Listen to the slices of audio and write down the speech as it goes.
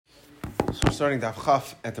starting Daf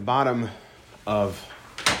Chaf at the bottom of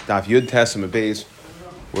Daf Yud Tes Amud Beis,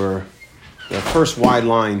 where the first wide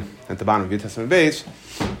line at the bottom of Yud Tes Amud Beis,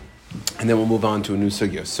 and then we'll move on to a new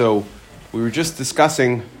sugya. So we were just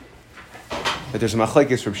discussing that there's a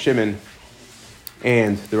machlekes Reb Shimon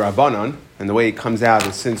and the Rabbanon, and the way it comes out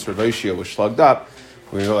is since Rav Oshia was slugged up,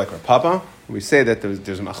 we go like Rav Papa. We say that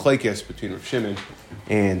there's a machlekes between Reb Shimon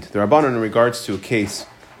and the Rabbanon in regards to a case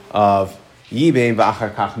of Yibam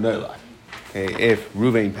v'achar kach noilad. Okay, if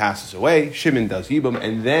Ruvain passes away, Shimon does Yibam,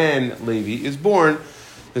 and then Levi is born.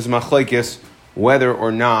 There's a machlekes whether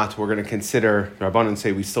or not we're going to consider, the Rabbanan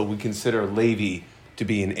say we consider Levi to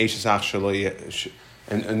be an Eishesach Shaloi,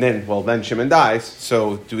 and then Shimon dies.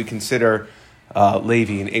 So do we consider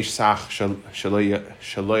Levi an Eishesach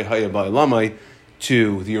Shaloi Haya Ba'Elamai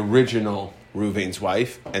to the original Ruvain's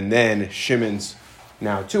wife, and then Shimon's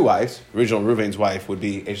now two wives? Original Ruvain's wife would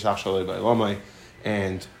be Eishesach Shaloi Ba'Elamai,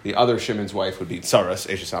 and the other Shimon's wife would be Tsaras,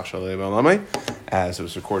 Eishesach Shaloi Ba'Elamai, as it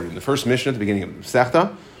was recorded in the first Mishnah at the beginning of the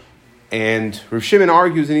Masechta. And Rav Shimon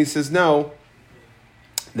argues, and he says no,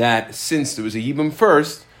 that since there was a Yibam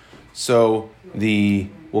first, so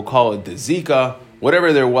we'll call it the Zika,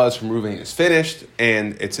 whatever there was from Ruvain is finished,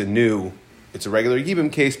 and it's a regular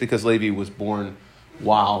Yibam case because Levi was born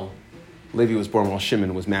while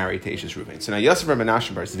Shimon was married to Eshes Ruvain. So now Yosef Rav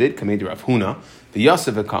Menashe bar Zvid kamed Rav Huna, the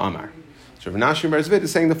Yosef Ka'amar. So Rav Menashe bar Zvid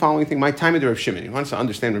is saying the following thing: my time of Rav Shimon. He wants to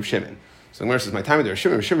understand Rav Shimon. So the Gemara says, my time of Rav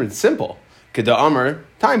Shimon. Rav Shimon is simple. Keda Amar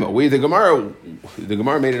Taima. The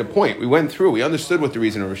Gemara made it a point. We went through. We understood what the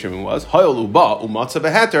reason of Rav Shimon was. Hayol uba umatza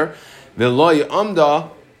beheter veloy amda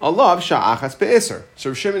alav sha'achas be'eser. So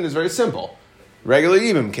Rav Shimon is very simple. Regular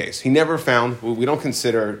Yibam case. He never found. We don't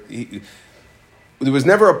consider. There was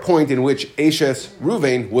never a point in which Eshes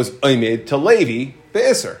Ruvain was oimid to Levi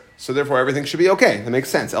be'eser. So therefore, everything should be okay. That makes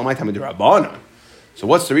sense. El ma'tamid Rabbanan. So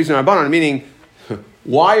what's the reason of Rabbanan? Meaning,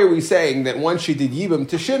 why are we saying that once she did Yibam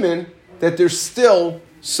to Shimon, that there's still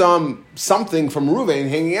something from Ruvain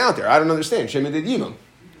hanging out there? I don't understand. Shimon did Yibam.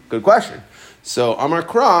 Good question. So Amar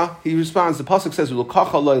Kra, he responds, the pasuk says,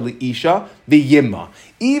 Ulakacha lo li'isha v'yimma.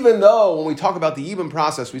 Even though when we talk about the Yibam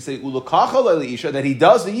process, we say Ulakacha lo li'isha, that he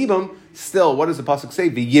does the Yibam, still, what does the pasuk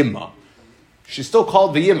say? V'yimma. She's still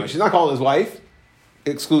called V'yimma. She's not called his wife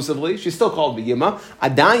exclusively. She's still called V'yimma.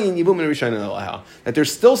 Adayin Yibum and Rishon Eloha. That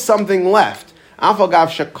there's still something left. Afagav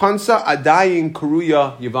shakansa adayin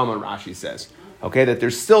kuruya Yivama, Rashi says. Okay, that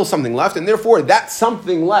there's still something left, and therefore that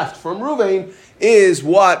something left from Ruvain is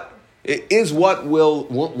what will,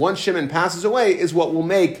 once Shimon passes away, is what will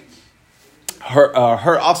make her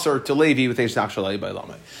asur to Levi with Eishesach Shaloi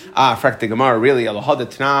Ba'Elamai. Frak the Gemara, really, Elohad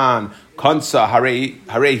Tnan kansa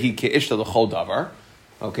harehi ke'ishta l'chol davar.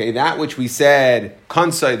 Okay, that which we said,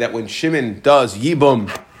 kansa, that when Shimon does Yibam,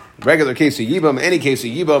 regular case of Yibam, any case of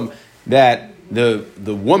Yibam, that the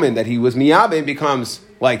woman that he was miyabe becomes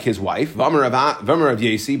like his wife.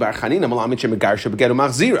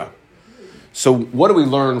 So what do we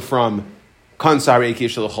learn from Kansar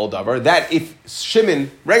Ekish L'chol Davar? That if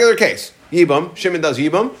Shimon, regular case, Yibam, Shimon does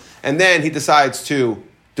Yibam, and then he decides to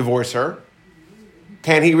divorce her,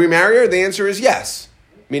 can he remarry her? The answer is yes.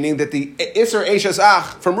 Meaning that the Isser Eishes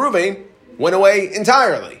Ach from Ruvain went away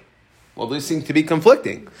entirely. Well, these seem to be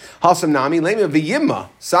conflicting. Hasam Nami, Lema V'yimma,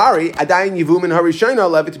 sorry, Adayin Yivumin Harishayna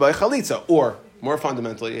Levit by Chalitza. Or, more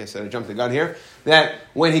fundamentally, I said I jumped the gun here, that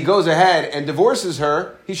when he goes ahead and divorces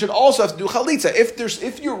her, he should also have to do Chalitza.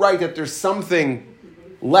 If you're right that there's something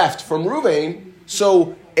left from Ruvain,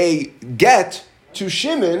 so a get to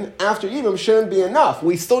Shimon after Yibam shouldn't be enough.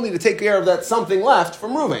 We still need to take care of that something left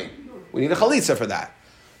from Ruvain. We need a Chalitza for that.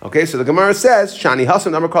 Okay, so the Gemara says, Shani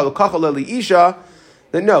Hasam Namar Kal Kachal Li Isha,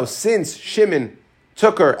 that no, since Shimon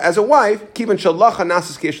took her as a wife, Kivan Shalacha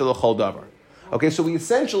Nasas Keshal L'chol Davar. Okay, so we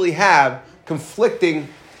essentially have conflicting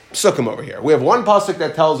psukim over here. We have one pasuk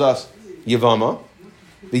that tells us Yavama,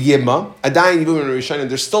 the Yibma, Adayin Yibum and Rishon, and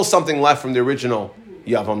there's still something left from the original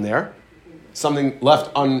Yavam there, something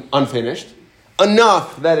left unfinished,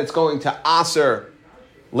 enough that it's going to aser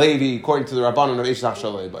Levi according to the Rabbanon of Eishesach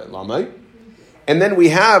Shaloi Ba'Elamai. And then we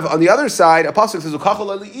have, on the other side, a pasuk says,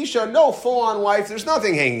 Ukachal Isha, no full-on wife, there's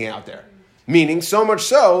nothing hanging out there. Meaning, so much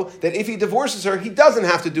so, that if he divorces her, he doesn't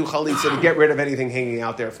have to do chalitza to get rid of anything hanging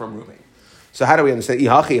out there from Ruvain. So how do we understand?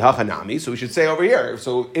 Ihachi hachanami, so we should say over here.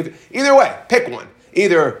 So either way, pick one.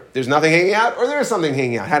 Either there's nothing hanging out, or there is something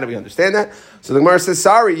hanging out. How do we understand that? So the Gemara says,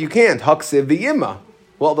 sorry, you can't. Haksiv v'yimma.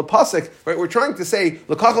 Well, the pasuk, right, we're trying to say,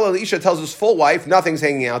 L'kachal Isha tells us full wife, nothing's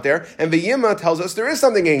hanging out there, and v'yimma tells us there is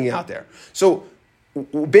something hanging out there. So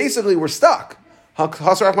basically, we're stuck.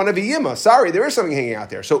 Sorry, there is something hanging out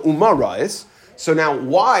there. So Umar Rais, So now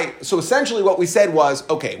why? So essentially what we said was,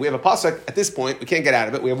 okay, we have a pasuk at this point, we can't get out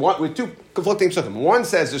of it. We have two conflicting psukim. One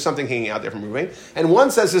says there's something hanging out there from Reuven, and one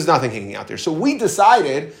says there's nothing hanging out there. So we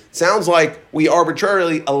decided, sounds like we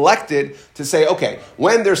arbitrarily elected to say, okay,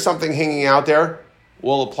 when there's something hanging out there,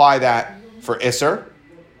 we'll apply that for Isser.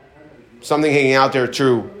 Something hanging out there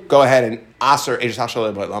to go ahead and Aser Eish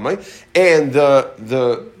Hashal Lamai. And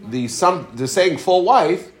the saying full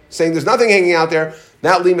wife, saying there's nothing hanging out there,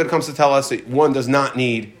 that limit comes to tell us that one does not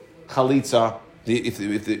need chalitza. If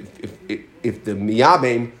the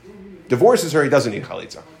miyabim divorces her, he doesn't need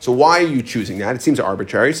chalitza. So why are you choosing that? It seems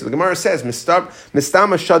arbitrary. So the Gemara says, Mistama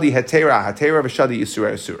shadi hetera v'shadi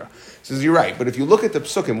yisura yisura. Says you're right, but if you look at the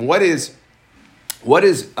psukim, what is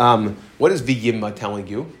v'yimma telling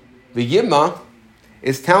you? V'yimma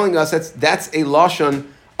is telling us that's a lashon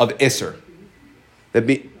of iser.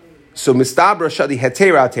 So mistabra shadi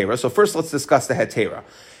hetera. So first let's discuss the hetera.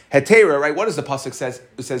 Hetera, right? What does the pasuk says?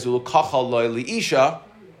 It says ulukachal loy liisha.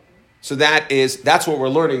 So that's what we're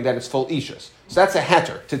learning, that it's full ishas. So that's a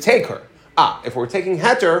heter, to take her. If we're taking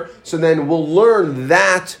heter, so then we'll learn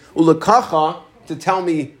that ulakacha to tell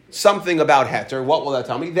me something about heter. What will that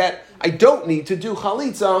tell me? That I don't need to do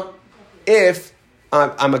chalitza if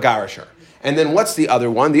I'm a garisher. And then what's the other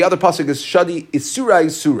one? The other pasuk is shadi isura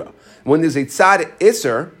isura. When there's a tzad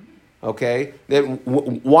iser, okay, then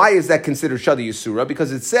why is that considered shadi isura?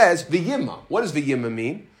 Because it says v'yimma. What does v'yimma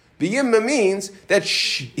mean? V'yimma means that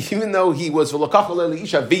even though he was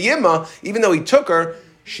v'yimma, even though he took her,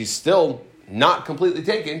 she's still not completely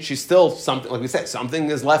taken. She's still something, like we said, something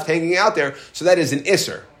is left hanging out there. So that is an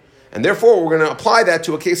iser. And therefore, we're going to apply that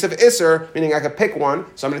to a case of Isser, meaning I could pick one.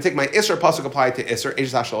 So I'm going to take my Isser pasuk, apply it to Isser,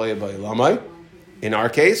 in our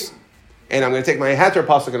case. And I'm going to take my Heter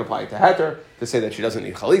pasuk and apply it to Heter to say that she doesn't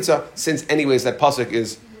need Chalitza, since anyways that pasuk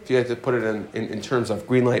is, if you have to put it in terms of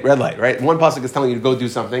green light, red light, right? One pasuk is telling you to go do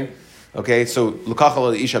something. Okay, so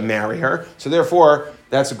Lukachal Isha, marry her. So therefore,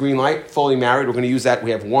 that's a green light, fully married. We're going to use that.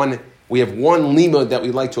 We have one limud that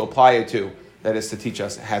we'd like to apply it to. That is to teach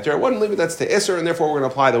us heter. One limit that's to Isser, and therefore we're going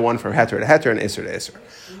to apply the one from heter to heter and Isser to Isser.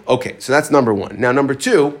 Okay, so that's number one. Now number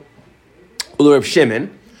two, Ulu Reb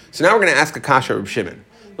Shimon. So now we're going to ask a kasha Reb Shimon.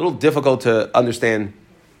 A little difficult to understand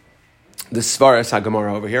the Svaras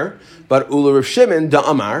HaGemara over here, but Ulu Reb Shimon da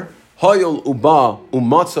Amar Hoyol Uba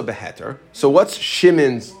Umatza beheter. So what's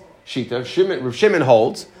Shimon's shita? Reb Shimon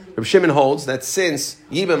holds that since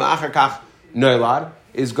Yibam Achar Kach Noilad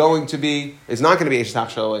is not going to be Eish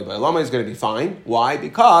Tachshel Levi. Lama is going to be fine. Why?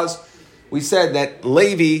 Because we said that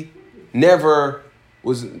Levi there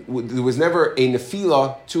was never a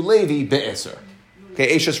nefila to Levi be'eser.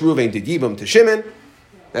 Okay, Eishes Ruvain did Yibam to Shimon.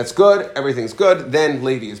 That's good. Everything's good. Then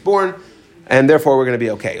Levi is born, and therefore we're going to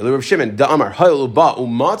be okay. Rav Shimon da'amar hayol ba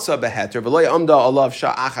umatza beheter v'loy amda alav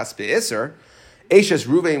sha'achas be'eser. Eishes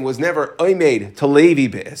Ruvain was never made to Levi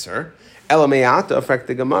be'eser. Elameata affect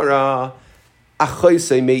the Gemara.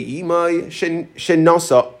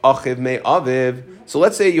 So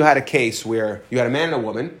let's say you had a case where you had a man and a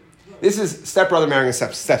woman. This is stepbrother marrying a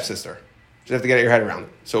stepsister. You have to get your head around it.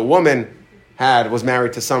 So a woman was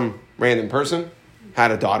married to some random person, had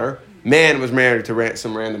a daughter. Man was married to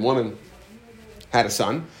some random woman, had a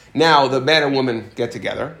son. Now the man and woman get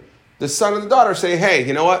together. The son and the daughter say, hey,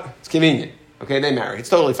 you know what? It's convenient. Okay, they marry. It's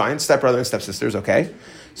totally fine. Stepbrother and stepsisters, okay?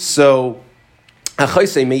 So, so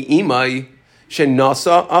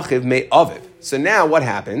now what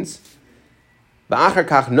happens?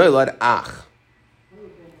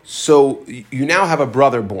 So you now have a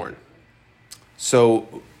brother born.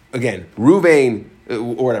 So again, Ruvain,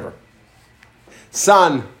 or whatever.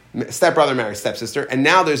 Son, stepbrother marries stepsister, and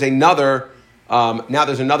now there's another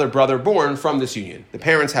brother born from this union. The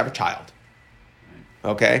parents have a child.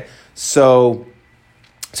 Okay? So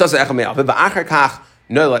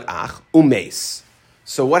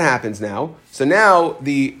So what happens now? So now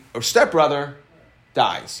the stepbrother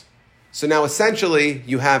dies. So now essentially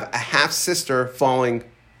you have a half sister falling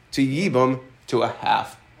to Yibam to a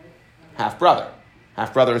half brother.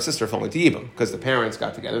 Half brother and sister falling to Yibam because the parents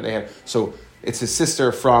got together. So it's his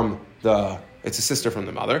sister from the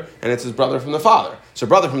mother and it's his brother from the father. So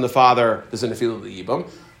brother from the father is in the field of the Yibam,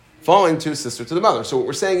 falling to sister to the mother. So what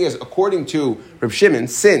we're saying is, according to Reb Shimon,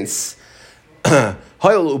 since so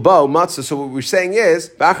what we're saying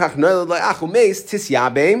is,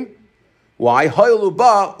 why?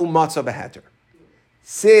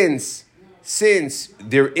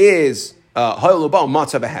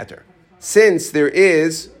 Since there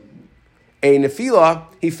is a nefila,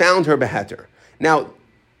 he found her beheter. Now,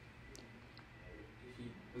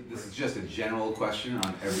 this is just a general question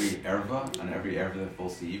on every erva that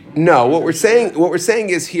falls to Yibam? No, what we're saying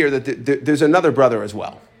is here that there's another brother as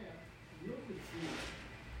well.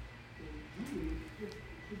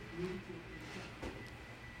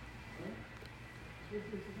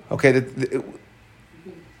 Okay,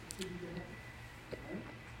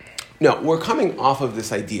 no, we're coming off of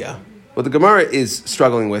this idea. What the Gemara is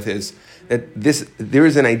struggling with is that there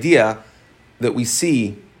is an idea that we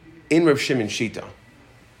see in Rav Shimon Shita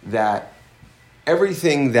that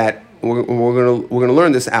everything that we're going to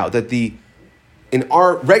learn this out, that in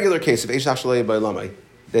our regular case of Eish Hashalei Ba'Lamai,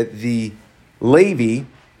 that the Levi,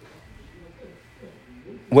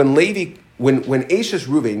 when Eishes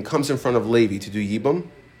Ruvain comes in front of Levi to do Yibam,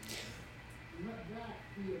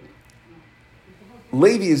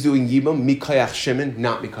 Levi is doing Yibam Mikayach Shimon,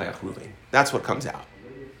 not Mikayach Ruvain. That's what comes out.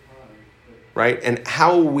 Right? And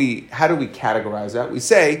how do we categorize that? We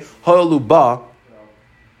say Hayoluba.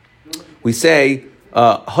 We say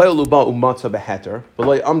Hayoluba umatza beheter,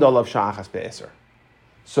 v'lo amda alav sha'achas be'eser.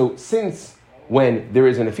 So since when there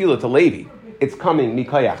is an afila to Levi, it's coming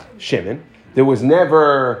Mikayach Shimon. There was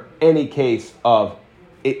never any case of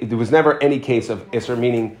Isser,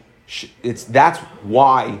 meaning that's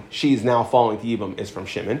why she's now falling to Yibam is from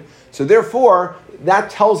Shimon. So therefore,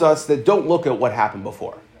 that tells us that don't look at what happened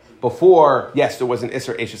before. Before, yes, there was an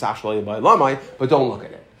Isser Eishes Hashalei Ba'Lamai, but don't look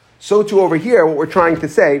at it. So too over here, what we're trying to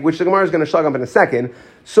say, which the Gemara is going to shlag up in a second,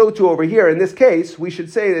 so too over here, in this case, we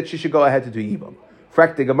should say that she should go ahead to do Yibam.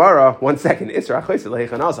 Frak the Gemara, 1 second, Isser Achayse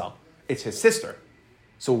Leichan Azal. It's his sister.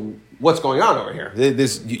 So what's going on over here?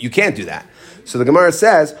 You can't do that. So the Gemara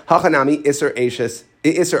says, Hachanami Isser Eishes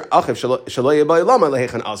Isser Achiv Shaloi Ba'Lamai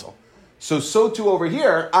Leichan Azal. So too over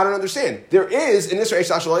here, I don't understand. There is an Isser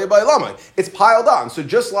Eishes Hashalei Ba'Lamai. It's piled on. So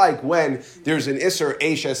just like when there's an Isser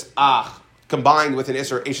Eishes Ach combined with an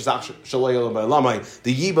Isser Eishes Ach Shalei Ba'Lamai,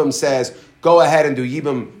 the Yibam says, go ahead and do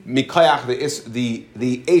Yibam Mikayach the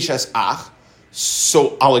Eishes Ach.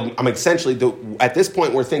 So I'm essentially, at this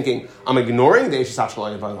point we're thinking, I'm ignoring the Eishes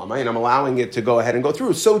Hashalei Ba'Lamai and I'm allowing it to go ahead and go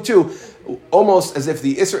through. So too, almost as if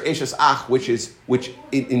the Isser Eishes Ach, which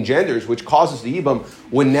it engenders, which causes the Yibam,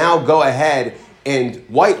 would now go ahead and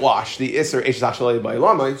whitewash the Isser Eishes Hashalei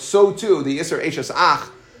Ba'Lamai, so too the Isser Eishes Ach,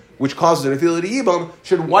 which causes an affiliate Yibam,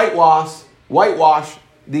 should whitewash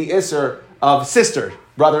the Isser of sister,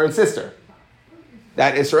 brother and sister.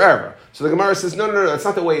 That Isser Erva. So the Gemara says, no, that's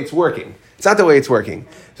not the way it's working. It's not the way it's working.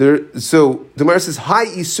 So the Gemara says, Hi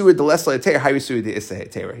Yisur de Lesla Teir, Hi Yisur de Issa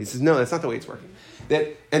Teir. He says, no, that's not the way it's working.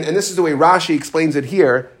 And this is the way Rashi explains it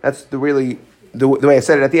here. That's the way I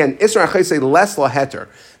said it at the end. Isra Achaisei Lesla Heter.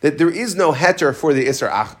 That there is no heter for the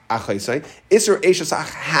Isra Achaisei. Isra Eishes Ach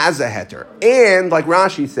has a heter. And like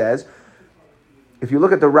Rashi says, if you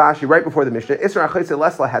look at the Rashi right before the Mishnah, Isra Achaisei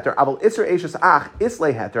Lesla Heter, Aval Isra Eishes Ach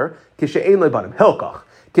Islay Heter, Kishe'ein Lebanim, Hilkach.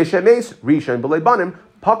 Kishemes Rishon B'Lebanim,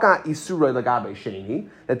 Paka Isuroi Lagabe Sheni,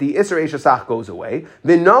 that the Isser Eishes Ach goes away.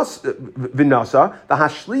 Vinasa, the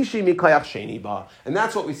Hashlishi Mikayach Sheni Ba. And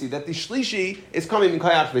that's what we see, that the Shlishi is coming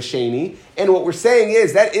Mikayach V'Sheni, and what we're saying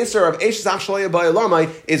is that Isser of Eishes Ach Shaloya Ba'Elamai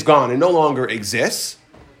is gone and no longer exists,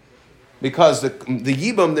 because the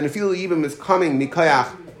Yibam, the Nefila Yibam is coming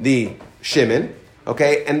Mikayach the Shimon.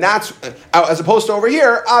 Okay, and that's, as opposed to over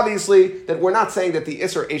here, obviously, that we're not saying that the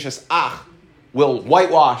Isser Eishes Ach will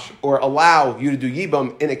whitewash or allow you to do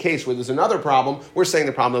Yibam in a case where there's another problem. We're saying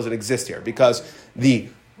the problem doesn't exist here because the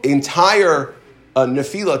entire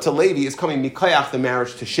Nefila to Levi is coming Mikayach the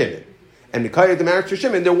marriage to Shimon. And Mikayach the marriage to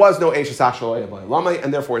Shimon, there was no Eishes Hashalei Ba'Lamai,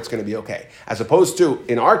 and therefore it's going to be okay. As opposed to,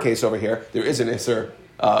 in our case over here, there is an Isser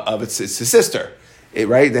of its sister.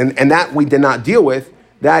 Right? And that we did not deal with.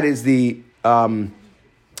 That is the Isser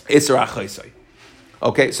Achaisai.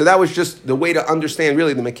 Okay, so that was just the way to understand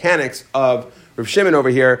really the mechanics of Rav Shimon over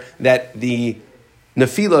here, that the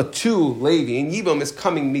Nefila to Levi and Yibam is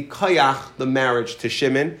coming Mikayach, the marriage to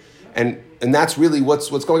Shimon, and that's really what's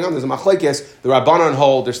going on. There's a machlekes, the Rabbanan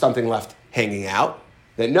hold there's something left hanging out.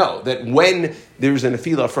 That when there's a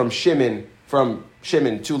Nefila from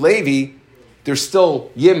Shimon to Levi, there's still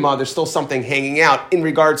Yimma, there's still something hanging out in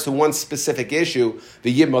regards to one specific issue.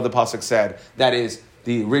 The Yimma, the pasuk said, that is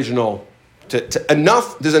the original.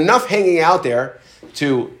 There's enough hanging out there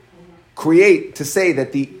to say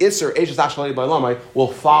that the Isser Eishes Hashalei Ba'Lamai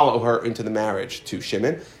will follow her into the marriage to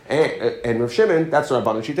Shimon. And Rav Shimon, that's the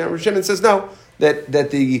Rabbanan Shita, and Rav Shimon says, no, that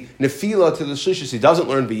the nefila to the shlishis, he doesn't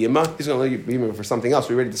learn biyima. He's going to learn biyima for something else.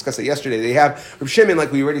 We already discussed it yesterday. They have Reb Shimon,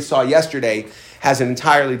 like we already saw yesterday, has an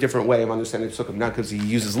entirely different way of understanding Sukkim. Not because he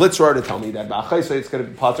uses litzror to tell me that ba'achaysa it's going to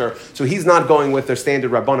be pater. So he's not going with their standard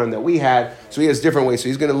rabbanon that we had. So he has different ways. So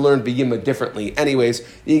he's going to learn biyima differently. Anyways,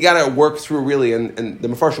 you got to work through really, and the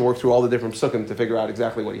Mefarshim work through all the different Sukkim to figure out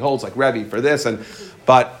exactly what he holds, like Rebbe for this.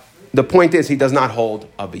 But the point is, he does not hold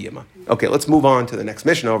a biyima. Okay, let's move on to the next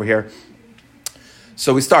mission over here.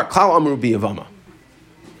 So we start Klal Amru Biyavama.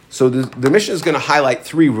 So the mission is going to highlight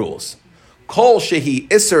 3 rules. Kol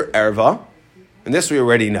shehi iser erva, and this we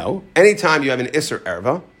already know. Anytime you have an iser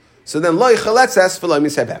erva, so then lo yichaletzes v'lo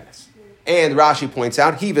misebemes. And Rashi points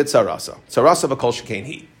out hivit tzarasa v'kol shekain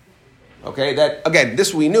hi. Okay, that again,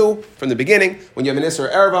 this we knew from the beginning. When you have an iser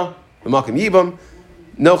erva, v'makim yibam,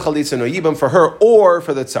 no chalitza no yibam for her or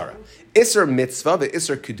for the tzara. Iser mitzvah the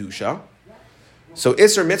iser kedusha. So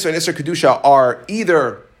Isser Mitzvah and Isser Kedusha are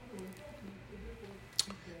either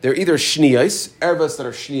shniyos, ervas that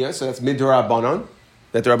are shniyos, so that's midrabanan,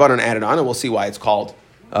 that the Rabbanan added on, and we'll see why it's called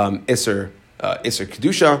Isser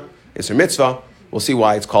Kedusha, Isser Mitzvah. We'll see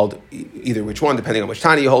why it's called either which one, depending on which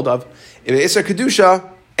Tani you hold of. Isser Kedusha,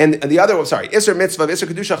 and the other one, Isser Mitzvah, Isser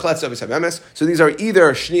Kedusha, Chalitza, V'Sevemes. So these are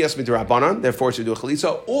either shniyos midrabanan, they're forced to do a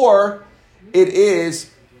chalitza, or it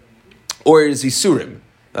is Isurim.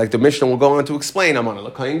 Like the Mishnah will go on to explain, I'm on a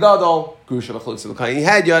L'kayin Gadol, Grusha L'chalitza L'kayin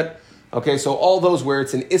Hadyat. Okay, so all those where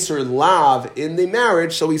it's an Isser Lav in the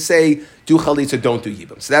marriage, so we say, do Chalitza, don't do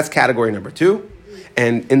Yibam. So that's category number 2.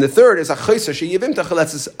 And in the third is a Chaysa Sheyivim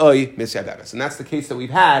Tachaletzes Oy Misyabemes. And that's the case that we've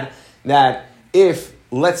had, that if,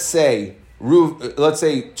 let's say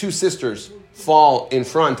 2 sisters fall in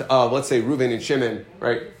front of, let's say, Reuven and Shimon,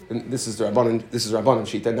 right? And this is Rabbanan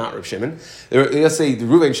Shita, not Reb Shimon. Let's say the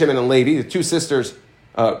Reuven, Shimon, and Levi, the 2 sisters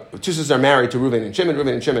are married to Reuven and Shimon.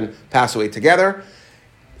 Reuven and Shimon pass away together.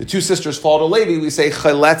 The 2 sisters fall to Levi. We say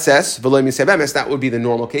chaletzes v'lo misebemes. That would be the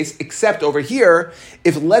normal case. Except over here,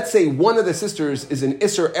 if let's say one of the sisters is an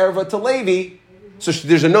iser erva to Levi, so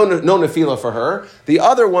there's a no nefila for her. The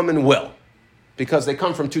other woman will, because they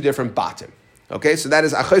come from 2 different batim. Okay, so that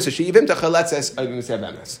is achaysa sheyivim to chaletzes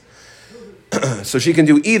misebemes. So she can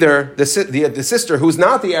do either the sister who's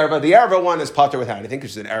not the erva one is pater without anything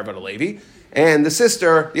because she's an erva to Levi. And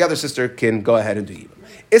the other sister can go ahead and do Yibam.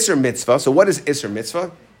 Isser Mitzvah, so what is Isser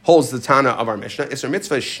Mitzvah? Holds the Tana of our Mishnah. Isser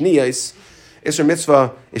Mitzvah is Shniyas. Isser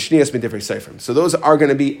Mitzvah is Shniyas Midivri Seifrim. So those are going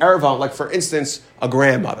to be Erva, like for instance, a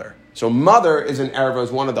grandmother. So mother is an Erva,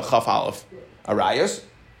 is one of the Chaf Aleph Arayas,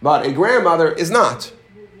 but a grandmother is not.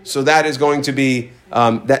 So that is going to be,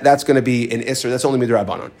 that's going to be an Isser, that's only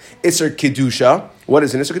Midrabanon. Isser Kedusha, what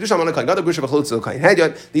is an Isser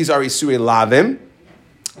Kedusha? These are Isurei Lavim.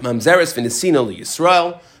 Mamzeres v'nesina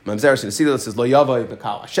li-Yisrael. Mamzeres v'nesina says lo yavai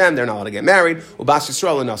b'kal Hashem. They're not allowed to get married. Ubas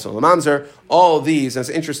Yisrael and Nasan l'mamzer. All of these, and it's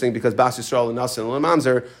interesting because Bas Yisrael and Nasan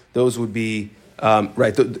l'mamzer, those would be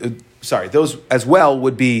those as well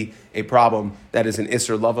would be a problem that is an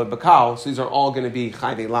Isser lava b'kal. So these are all going to be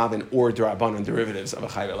chayvei lavin or derabanan derivatives of a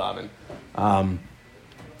chayvei lavin.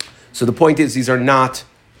 So the point is, these are not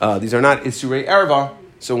Issurei erva.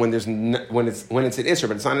 So when it's an Isser,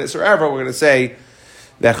 but it's not an Isser erva, we're going to say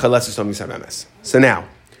that chaletzes to misabemes. So now,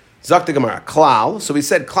 Zak the Gemara, Klal. So we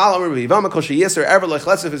said Klal Amar B'Yivama Kol Sheyiser Ever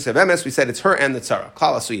Lechaletzes Misabemes. We said it's her and the tzara.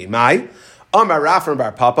 Klal Asuyi Mai. Amar Rafram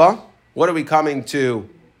Bar Papa. What are we coming to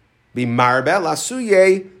be marbe?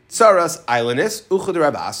 Lasuye Tzaras Eilanis Uchud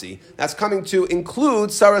Rabasi. That's coming to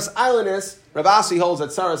include Tzaras Eilanis. Rabasi holds that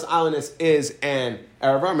Tzaras Eilanis is an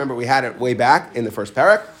erva. Remember, we had it way back in the first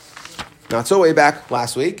parak. Not so way back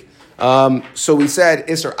last week. So we said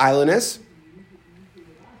Isser Eilanis.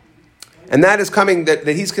 And that is coming, that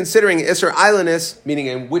he's considering Isser Eilanis, meaning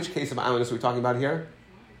in which case of Eilanis are we talking about here?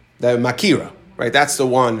 The Makira, right? That's the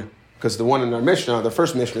one, because the one in our Mishnah, the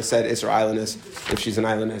first Mishnah said Isser Eilanis. If she's an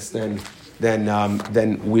Eilanis, then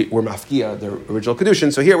we're Mafkia, the original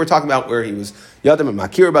Kedushin. So here we're talking about where he was Yadim and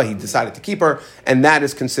Makirba, he decided to keep her, and that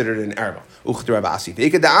is considered an Erva. Uchd Rabasi.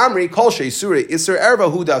 Ve'ikad Amri, Kol Sheisuri, Isser Erva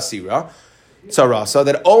Huda Sira, Tzara. So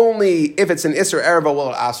that only if it's an Isser Erva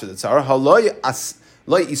will it ask for the Tzara. Haloy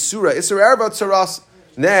Lo Isura Isur Erva Tzaras,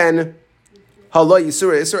 then Halo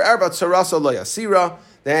Isura Isur Erva Tzaras Lo Yasira.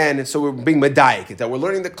 Then so we're being medayik, that we're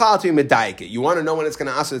learning the klal to be medayik. You want to know when it's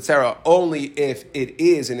going to ask the tzara only if it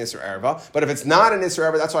is an Isur Erva. But if it's not an Isur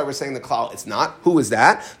Erva, that's why we're saying the klal it's not. Who is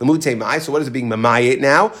that? The mutei mai. So what is it being mamayit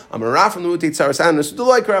now? Amara from the mutei tzaras alanis to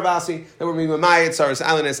like Ravasi. That we're being mamayit tzaras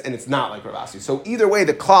alanis, and it's not like Ravasi. So either way,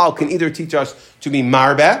 the klal can either teach us to be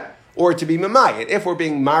marbe, or to be mamayit. If we're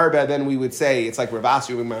being marba, then we would say it's like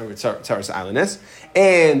Ravasi, we're being marba with tzaras ailonis.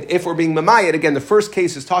 And if we're being mamayit, again, the first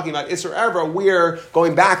case is talking about Isser Erva. We're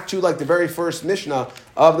going back to like the very first Mishnah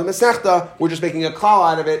of the Masechta. We're just making a call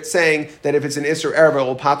out of it, saying that if it's an Isser Erva, it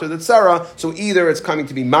will pater the tzara. So either it's coming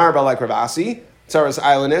to be marba like Ravasi, tzaras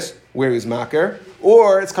ailonis, where he's makir,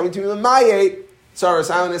 or it's coming to be mamayit, tzaras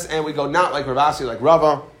ailonis, and we go not like Ravasi, like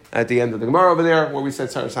Rava, at the end of the Gemara over there, where we said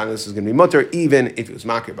tzaras ailonis is going to be mutter, even if it was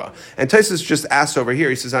makirba. And Tosfos just asked over here,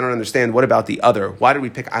 he says, I don't understand, what about the other? Why did we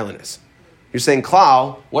pick ailonis? You're saying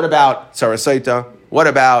klal, what about tzarasaita? What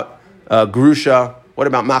about grusha? What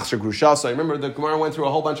about machzer grusha? So I remember the Gemara went through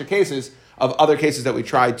a whole bunch of cases of other cases that we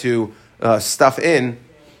tried to stuff in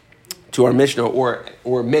to our Mishnah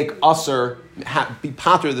or make usher be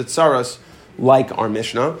pater the tzaras like our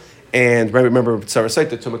Mishnah. And remember,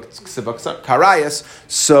 Tzarasaita to Karayas.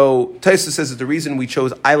 So Tosfos says that the reason we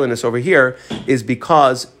chose ailonis over here is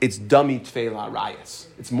because it's dami tfeila rayas.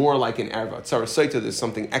 It's more like an erva. Tzarasaita, there's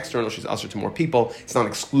something external. She's usher to more people. It's not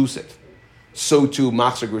exclusive. So too,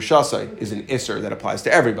 machzer grushasai is an isser that applies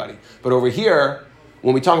to everybody. But over here,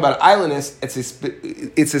 when we talk about ailonis,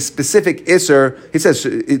 it's a specific isser. He says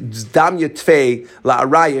it's dam yatfei la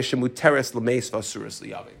araya shemuteres l'meis v'asuras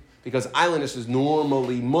liyavim. Because ailonis is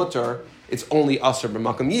normally mutter, it's only asr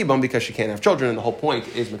b'makam yibam because she can't have children, and the whole point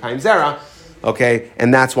is mekayim zera, okay?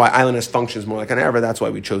 And that's why ailonis functions more like an erva. That's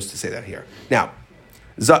why we chose to say that here. Now,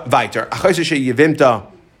 weiter. Achoisa shehi yevimta.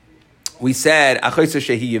 We said achoisa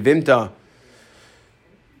shehi yevimta.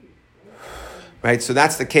 Right. So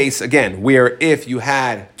that's the case again, where if you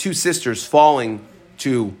had two sisters falling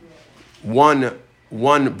to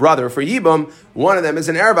one brother for Yibam, one of them is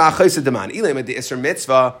an erba chaysa deman. Ilim at the Isser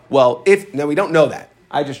mitzvah. Well, now we don't know that.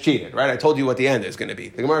 I just cheated, right? I told you what the end is going to be.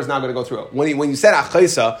 The Gemara is now going to go through it. When you said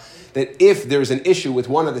achaysa, that if there's an issue with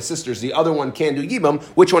one of the sisters, the other one can do Yibam,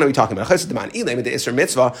 which one are we talking about? Chaysa deman. Ilim at the Isser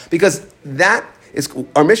mitzvah, because that is,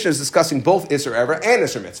 our Mishnah is discussing both Isser Ever and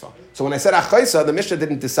Isser Mitzvah. So when I said Achaisa, the Mishnah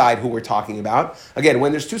didn't decide who we're talking about. Again,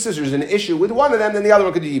 when there's two sisters, an issue with one of them, then the other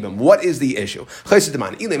one could do Yibam. What is the issue? Chaisa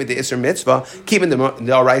Deman, Ilim the Isser Mitzvah, keeping the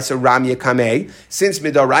Midaraisa Ramya Kamei. Since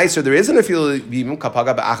Midaraisa, there isn't a field of Yibam,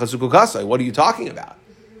 Kapaga Ba'achazukukasai. What are you talking about?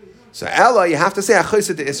 So Ella, you have to say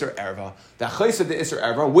Achaisa de Isser Erva. The Achaisa de Isser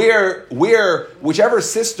Erva, where whichever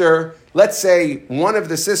sister, let's say one of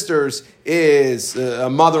the sisters is a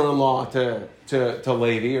mother-in-law to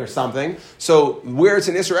Levi or something. So where it's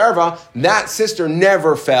an Isser Erva, that sister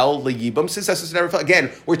never fell, Yibam. Since that sister never fell. Again,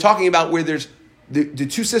 we're talking about where there's the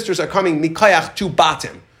two sisters are coming Mikayach to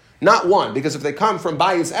Batim. Not one, because if they come from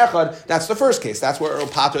Bayis Echad, that's the first case. That's where it will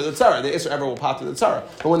pater the tzara. The Isser Ever will pater the tzara.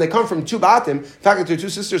 But when they come from two Batim, in fact, that they're two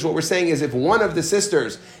sisters, what we're saying is if one of the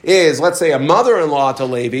sisters is, let's say, a mother-in-law to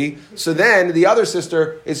Levi, so then the other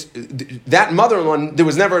sister is, that mother-in-law, there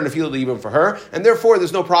was never an Afil Yibam for her, and therefore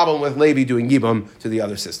there's no problem with Levi doing Yibam to the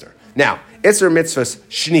other sister. Now, Isser Mitzvahs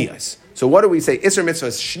Shniyas. So what do we say? Isser Mitzvah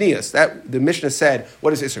is Shnias. That the Mishnah said,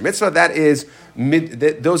 what is Isser Mitzvah? That is,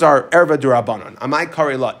 those are Erva Durabanan. Amai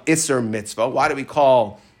Kari La Isser Mitzvah. Why do we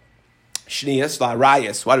call Shnias, La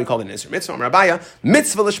Rayas? Why do we call it an Isser Mitzvah? Rabaya,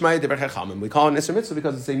 Mitzvah Lishmai Deber Chachamim. We call it an Isser Mitzvah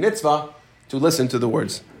because it's a mitzvah to listen to the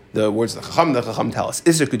words of the Chacham tell us.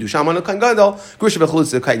 Isser Kedusha Amanu Kan Gadol, Grusha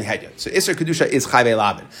Bechulutz Kain Hedya. So Isser Kedusha is Chayve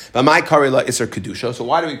Lavin. But Amai Kari La Isser Kedusha. So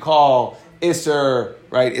why do we call Isser,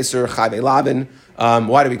 right, Isser Chayve Lavin?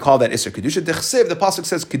 Why do we call that Isser Kedusha? The pasuk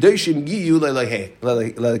says Kedoshim Yiyu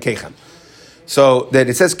Lelekechem. So that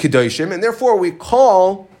it says Kedoshim, and therefore we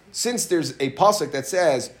call, since there's a pasuk that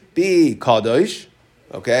says Be Kadosh,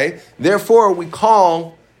 okay. Therefore we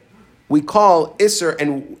call Isser,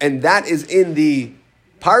 and that is in the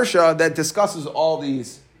parsha that discusses all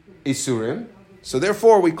these Isurim. So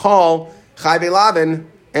therefore we call Chayve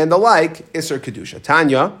Lavin and the like Isser Kedusha.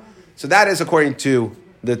 Tanya. So that is according to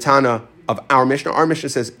the Tana of our Mishnah. Our Mishnah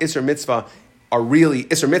says Isser Mitzvah are really,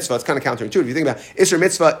 Isser Mitzvah, it's kind of counterintuitive. If you think about it, Isser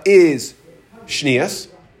Mitzvah is Shnias,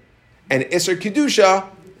 and Isser Kedusha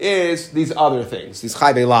is these other things, these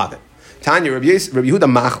Chayve Lavin. Tanya, Rabbi Yehuda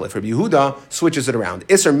Machlif, Rabbi Yehuda switches it around.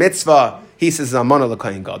 Isser Mitzvah, he says, Zamana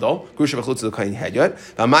l'kayin gadol, Grusha v'chutz l'kayin hedyot,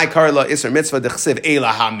 v'amai karla Isser Mitzvah d'chsiv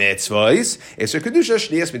eila ha-mitzvahs, Isser Kedusha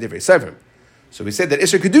Shnias midivrei sevrim. So we said that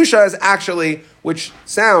Isser Kedusha is actually, which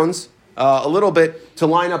sounds a little bit, to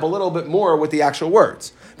line up a little bit more with the actual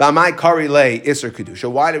words. V'amai kari le Isser Kedusha.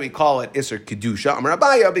 Why do we call it Isser Kedusha? Amar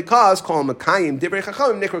Abaya, because call Mekayim Divrei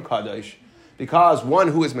Chachamim Nikra Kadosh. Because one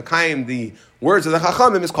who is Mekayim the words of the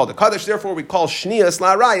Chachamim is called a Kadosh. Therefore we call Shnias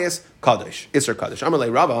La Rayas Kadosh. Isser Kadosh. Amar le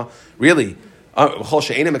Rava, really, So if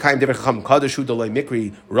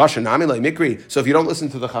you don't listen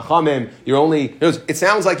to the Chachamim, you're only, it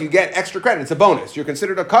sounds like you get extra credit. It's a bonus. You're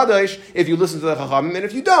considered a Kaddish if you listen to the Chachamim, and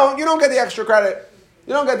if you don't get the extra credit.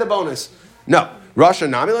 You don't get the bonus. No. Rasha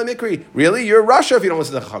nami la mikri. Really? You're Rasha if you don't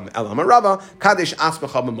listen to the Chachamim. Elama Rava, Kaddish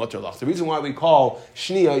asmacha b'mutar. The reason why we call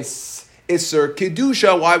Shniyos Isser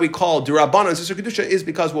Kedusha, why we call Durabanan Isser Kedusha, is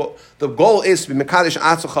because the goal is to be Mekadesh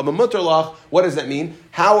Atzucha B'Mutar. What does that mean?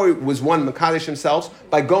 How was one Mekadesh himself?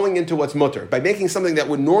 By going into what's mutter, by making something that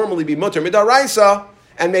would normally be mutter midaraisa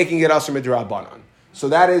and making it Asr Midrabanan. So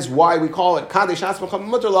that is why we call it Kadesh Atzucha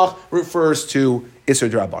B'Mutar, refers to Isser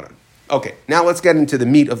Durabanan. Okay, now let's get into the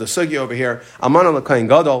meat of the sugya over here. Amana l'kayin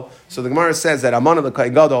gadol. So the Gemara says that Amana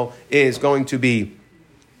l'kayin gadol is going to be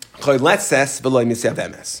Choyletses v'loy misyav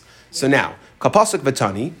emes. So now, kapasuk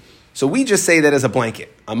v'tani, so we just say that as a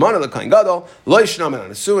blanket. Amana l'kayin gadol, lo yishnam min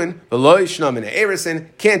anasuin, v'lo yishnam min erisin,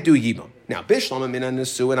 can't do yibam. Now, bishlam min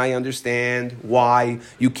anasuin, I understand why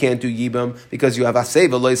you can't do yibam, because you have asay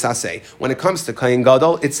v'lo yisasay. When it comes to kayin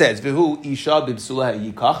gadol, it says, v'hu isha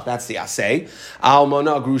b'bsula yikach, that's the asay.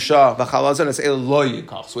 Almana grusha v'chalazan asay lo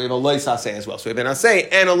yikach. So we have a lo yisasay as well. So we have an asay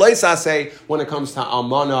and a lo yisasay when it comes to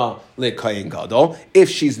almana l'kayin gadol, if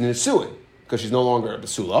she's nisuin, because she's no longer a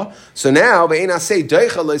basula. So now,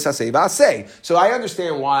 so I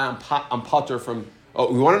understand why I'm potter from.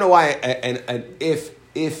 Oh, we want to know why. And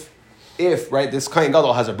if right, this Kayin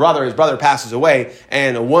Gadol has a brother, his brother passes away,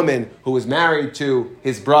 and a woman who was married to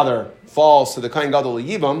his brother falls to the Kayin Gadol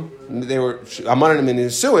Yibam. They were Amanim in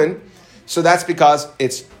Nisuin. So that's because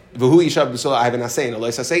it's V'hu Isha B'Sula. I have an asay and a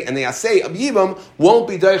lois asay, and the asay of Yibam won't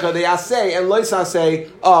be deicha the asay and lois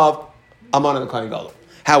asay of Amanim Kayin Gadol.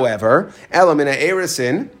 However, Elamina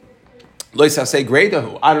Erisin, Loisase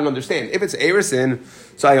Gredahu. I don't understand. If it's Erisin,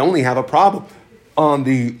 so I only have a problem on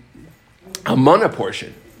the Amana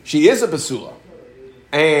portion. She is a Basula.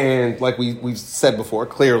 And like we've said before,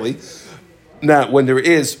 clearly, that when there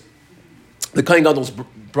is, the Kayin Gadol's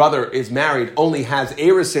brother is married, only has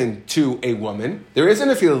Erisin to a woman, there isn't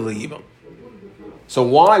a fil Yibam. So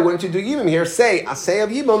why wouldn't you do Yibam here? Say, Asay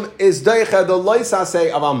of Yibam is Deicha the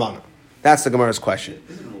Loisase of Amana. That's the Gemara's question.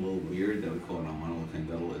 Isn't it a little weird that we call it Amana l'kayin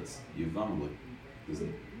gadol? It's Yivama.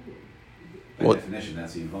 By definition,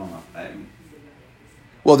 that's Yivama.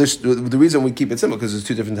 Well, there's the reason we keep it simple because there's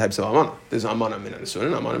two different types of Amana. There's Amana min anasun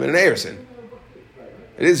and Amana min erisin.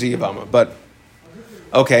 It is Yivama, but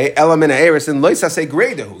okay. Ela min erisin lois asay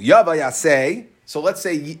gredahu yava yasay. So let's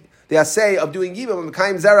say the asay of doing Yivama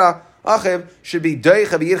mekayim zera achiv should be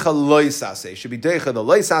deicha v'yircha lois asay. Should be deicha the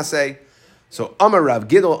lois asay. So Amar Rav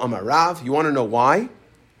Gidol Amar Rav, you want to know why?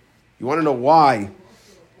 You want to know why?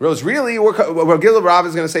 Rose, really, Gidol Rav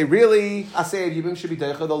is going to say, really, Asay of Yibim should be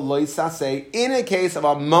deicha the lois asay in a case of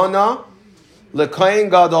Amana l'kayin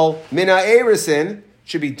gadol mina erisin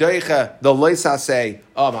should be deicha the lois asay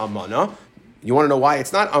of Amana. You want to know why?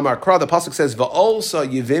 It's not Amar Kra. The pasuk says va'olsa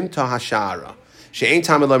yivimta hashara she'ein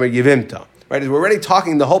tamid lamer yivimta. Right? We're already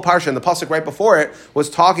talking the whole parsha, and the pasuk right before it was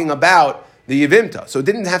talking about the Yivimta. So it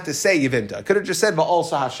didn't have to say Yivimta. It could have just said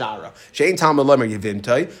Va'olsa Hashara. She'ein Talmud Lemer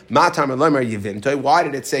Yivimtai. Ma Talmud Lemer Yivimtai. Why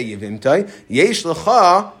did it say Yivimtai? Yesh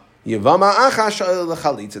L'cha Yivama Achash Oil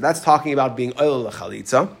L'chalitza. That's talking about being Oil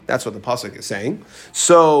L'chalitza. That's what the pasuk is saying.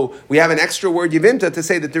 So we have an extra word Yivimta to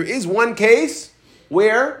say that there is one case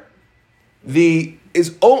where the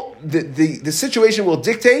situation will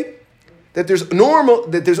dictate that there's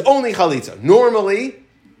only Chalitza. Normally,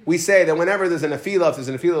 we say that whenever there's an afila, if there's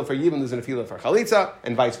an afila for yibum, there's an afila for chalitza,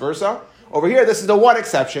 and vice versa. Over here, this is the one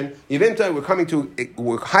exception. Yivimta,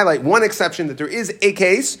 we'll highlight one exception, that there is a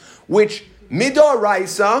case which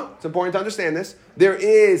midoraisa, it's important to understand this, there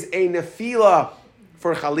is a nefila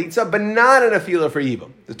for chalitza, but not an nefila for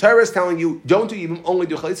yibum. The Torah is telling you, don't do yibum, only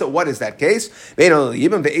do chalitza. What is that case?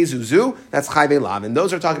 Yibum ve'ezuzu, that's chayve lavin.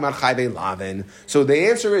 Those are talking about chayve lavin. So the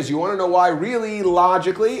answer is, you want to know why? Really,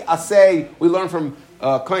 logically, I say, we learn from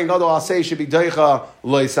Kayin Gadol Asay should be Deicha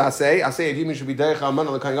Lois Asay. Asay of Yibim should be Deicha Amana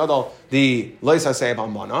Kayin Gadol, the Lois Asay of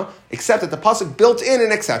Amana. Except that the pasuk built in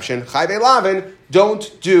an exception. Chayve Lavin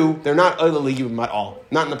they're not Oil Yibim at all.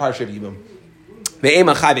 Not in the parsha of Yibim.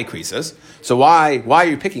 Ve'ema Chayve Krisus. So why are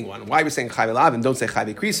you picking one? Why are we saying Chayve Lavin? Don't say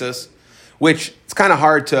Chayve Krisus. Which it's kind of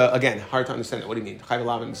hard to understand. What do you mean? Chayve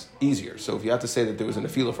Lavin's easier. So if you have to say that there was an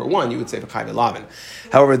afila for one, you would say for Chayve Lavin.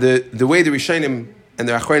 However, the way the Rishonim and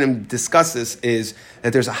the Achronim discuss this is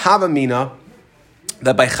that there's a Havamina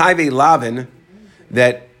that by Chayve Lavin,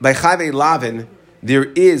 there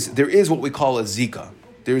is what we call a Zika.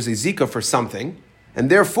 There is a Zika for something, and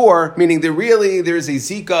therefore, meaning there is a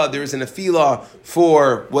Zika, there is an Afila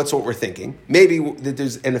for what we're thinking. Maybe that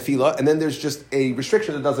there's an Afila, and then there's just a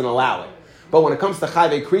restriction that doesn't allow it. but when it comes to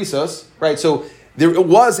chayve krisos, right? So there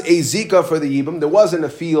was a zika for the yibum, there was an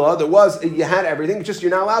afila, you had everything. It's just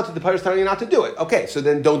you're not allowed to. The Torah is telling you not to do it. Okay, so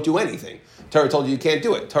then don't do anything. Torah told you can't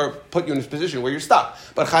do it. Torah put you in this position where you're stuck.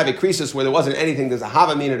 But chayve krisos, where there wasn't anything, there's a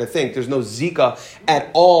hava mina to think. There's no zika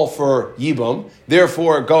at all for yibum.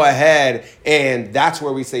 Therefore, go ahead, and that's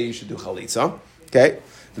where we say you should do chalitza. Okay,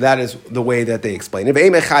 that is the way that they explain it.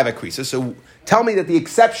 So tell me that the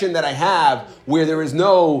exception that I have, where there is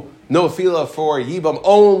no fila for yibam,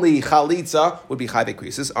 only chalitza, would be chayve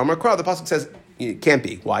krisis. Amar Kra, the pasuk says it can't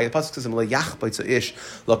be. Why? The pasuk says ish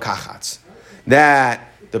lokachatz. That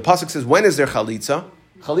the pasuk says, when is there chalitza?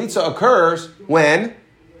 Chalitza occurs when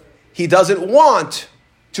he doesn't want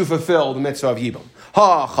to fulfill the mitzvah of yibam.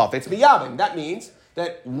 Ha chafetz miyabim. That means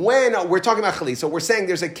that when we're talking about chalitza, we're saying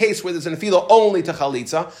there's a case where there's an afila only to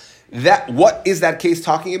chalitza. What is that case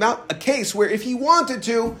talking about? A case where if he wanted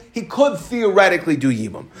to, he could theoretically do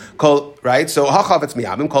yibam. Right? So hachavitz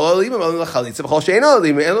miyabim kol yibam chalitza v'chol she'eno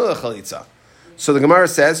chalitza. So the Gemara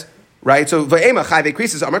says, right? So v'ema chayve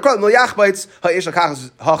krisis amar kol yachbaitz ha'ish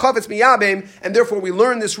hachavitz miyabim, and therefore we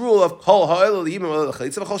learn this rule of kol ha'el yibam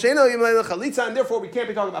chalitza v'chol she'eno chalitza, and therefore we can't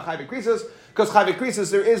be talking about chayve krisis because chayve krisis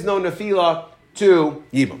there is no nefila to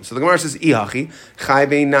yibam. So the Gemara says ihachi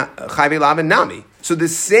chayve lavin nami. So the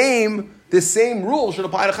same rule should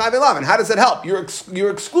apply to chayve lavin. How does that help? You're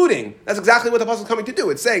excluding. That's exactly what the pasuk is coming to do.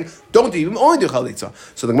 It's saying don't do yibam, only do chalitza.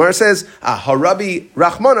 So the Gemara says harabi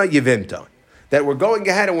rachmana yivimta, that we're going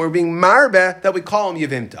ahead and we're being marbe that we call him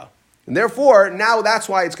yivimta. And therefore, now that's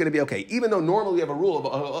why it's going to be okay. Even though normally we have a rule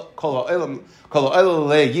of kol ha'elam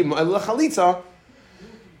yibam chalitza,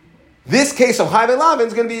 this case of chayve lavin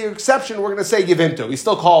is going to be an exception. We're going to say yivimta. We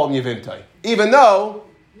still call him yivimta, even though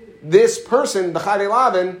this person, the chayve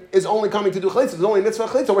lavin, is only coming to do chalitza. There's only mitzvah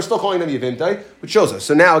chalitza. We're still calling them yivimta, which shows us.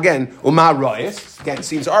 So now again, umar royis. Again, it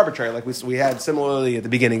seems arbitrary, like we had similarly at the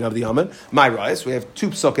beginning of the Amud. My royis. We have two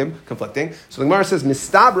psukim conflicting. So the Gemara says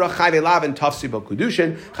mistabra chayve lavin tafsi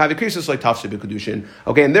b'kedushin, chayve krisus like tafsi b'kedushin.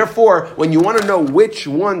 Okay, and therefore, when you want to know which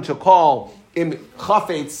one to call im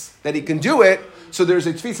chafetz that he can do it, so there's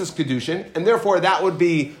a tfisas kedushin, and therefore that would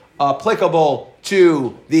be applicable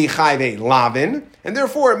to the chayve lavin, and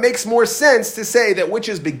therefore it makes more sense to say that which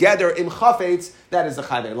is begeder im chafetz, that is the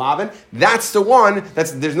chayve lavin. That's the one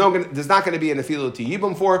there's not going to be an afilo to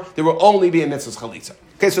yibum for. There will only be a mitzvah's chalitza.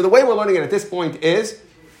 Okay, so the way we're learning it at this point is,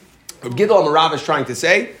 what Gidol Amarav is trying to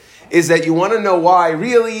say is that you want to know why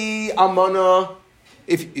really amana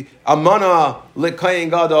l'kayin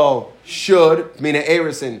gadol should, meaning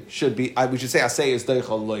erison should be, we should say asay is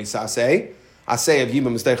deichel lois asay. Asay of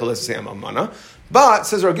yibam is deichel lois asay amana. But,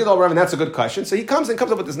 says Rav Gidol Amarav, that's a good question. So he comes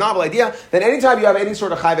up with this novel idea that anytime you have any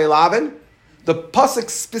sort of chayve lavin, the pasuk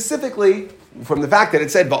specifically, from the fact that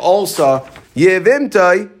it said va'olsa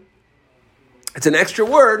yevimtai, it's an extra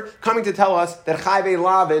word coming to tell us that chayve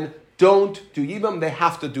lavin don't do yibam, they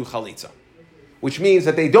have to do chalitza, which means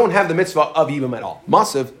that they don't have the mitzvah of yibam at all.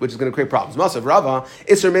 Masav, which is going to create problems. Masav Rava,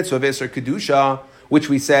 Isser mitzvah, Isser kedusha, which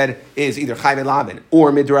we said is either chayve lavin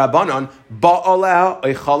or midrabanan, ba'aleh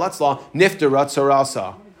eichalatzla nifterat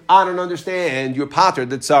sarasa. I don't understand. You're pater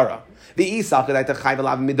the tzara. The isach that the chayve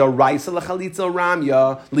lavin midaraisa lechalitza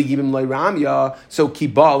ramya liyibim leiramya. So ki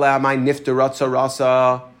ba'aleh my nifterat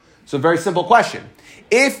sarasa. So very simple question.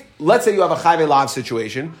 If, let's say you have a chayve lav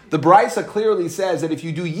situation, the Brisa clearly says that if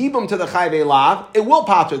you do yibum to the chayve lav, it will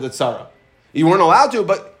pater the tzara. You weren't allowed to,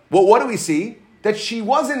 but what do we see? That she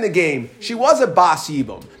was in the game. She was a bas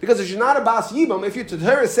yibum. Because if she's not a bas yibum, if you to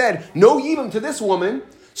her said, no yibum to this woman,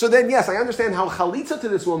 so then yes, I understand how chalitza to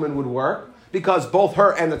this woman would work, because both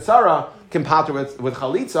her and the tzara can pater with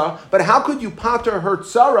chalitza, but how could you pater her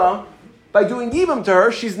tzara by doing yibum to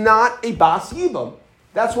her? She's not a bas yibum.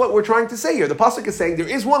 That's what we're trying to say here. The pasuk is saying there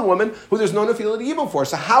is one woman who there's no nefila to yibum for.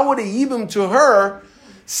 So how would a yibum to her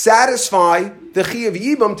satisfy the chi of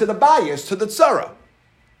yibum to the bias, to the tzara?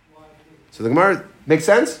 So the Gemara makes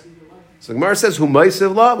sense? So the Gemara says, Hu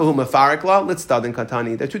ma'isiv la, hu mafarik la, let's stadin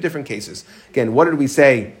katani. There are two different cases. Again, what did we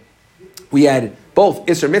say? We had both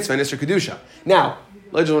Isser mitzvah and Isser kedusha. Now,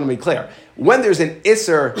 I just want to be clear. When there's an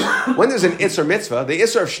Isser mitzvah, the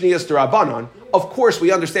Isser of Shniyas D'Rabbanan, of course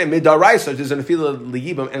we understand midaraisa, there's an afila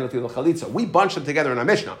liyibam and afila chalitza. We bunch them together in our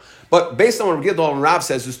Mishnah. But based on what Gidol and Rav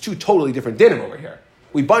says, there's two totally different dinim over here.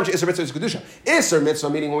 We bunch Isser mitzvah and kedusha. Isser mitzvah,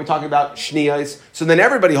 meaning when we're talking about Shniyas, so then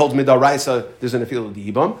everybody holds midaraisa, there's an afila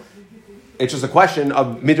liyibam. It's just a question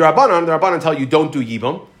of midrabanan. The Rabbanan tell you don't do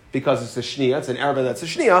yibam, because it's a shniya, it's an erva that's a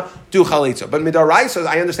shniya, do chalitza. But midaraisa,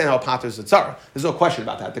 I understand how paters the tzara. There's no question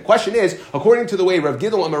about that. The question is, according to the way Rav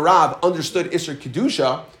Gidol Amarav understood Isser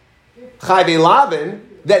Kedusha, chayve lavin,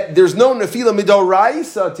 that there's no nefila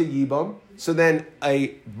midaraisa to yibam, so then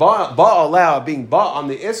a ba'aleh being ba on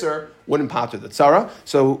the Isser wouldn't pater the tzara.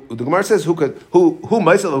 So the Gemara says, who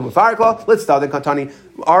ma'isel u'mefarikla? Let's start the Kantani.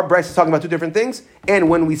 Our Bryce is talking about two different things. And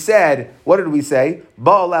when we said, what did we say?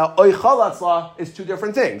 Ba'aleh oichalatzla is two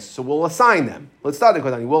different things. So we'll assign them. Let's start the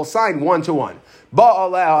Kantani. We'll assign one to one.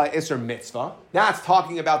 Ba'aleh Isser mitzvah. That's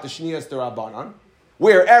talking about the Shniyas D'Rabbanan,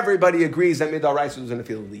 where everybody agrees that Midaraisa is in the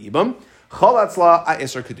field of the Yibam. Chalatzla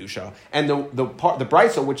Isser Kedusha. And the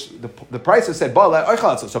Brisa, which the Brisa said, Ba'aleh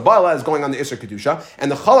Oichalatzla. So Ba'aleh is going on the Isser Kedusha, and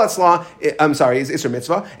the Chalatzla, is Isser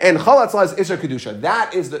Mitzvah, and Chalatzla is Isser Kedusha.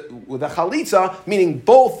 That is the Chalitza, meaning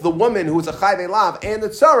both the woman who is a Chayvei Lav and the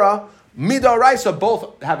Tzara, Midaraisa,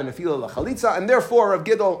 both have an Afila Chalitza, and therefore Rav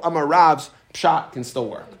Gidol Amarav's Pshat can still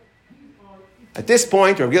work. At this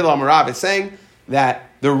point, Rav Gidol Amarav is saying that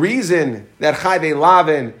the reason that Chayvei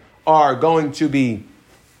Lavin are going to be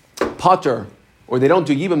Pater, or they don't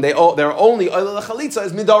do Yibam, they're only Oil L'Chalitza,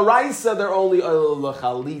 is Midaraisa, they're only Oil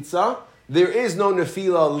L'Chalitza. There is no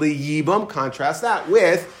Nefila L'Yibam. Contrast that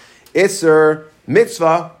with Isser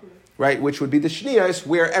Mitzvah, right, which would be the Shniyas,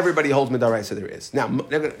 where everybody holds Midaraisa there is. Now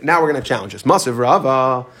we're going to challenge this. Masav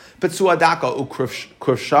Rava, Petzuadaka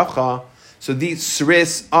Ukrushacha. So these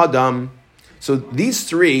Sris Adam, so these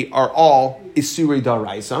three are all Isuri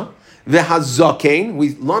Daraisa. The Hazaken,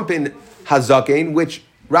 we lump in Hazaken, which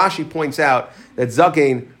Rashi points out that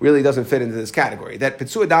Zaken really doesn't fit into this category. That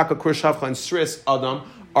Petzuadaka, Krushavcha, and Sris Adam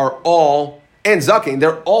are all, and Zaken,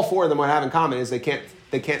 they're all four of them what have in common is they can't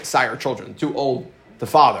sire children, too old to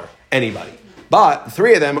father anybody. But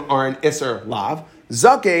three of them are an Isser Lav.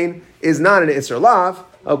 Zaken is not an Isser Lav,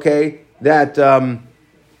 okay, that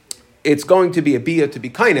it's going to be a Bia to be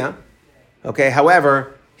Kaina, okay,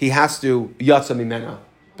 however, he has to Yatsa Mimena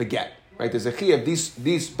beget. Right, there's a chi of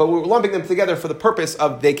these, but we're lumping them together for the purpose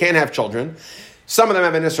of they can't have children. Some of them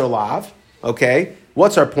have an Isser Lav. Okay,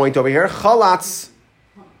 what's our point over here? Chalatz,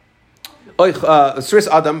 Sris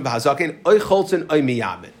Adam v'Hazaken, oy Cholzen, oy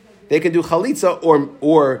Miyamin. They can do Chalitza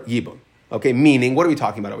or Yibum. Okay, meaning, what are we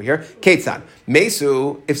talking about over here? Ketzad.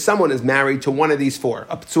 Mesu, if someone is married to one of these four,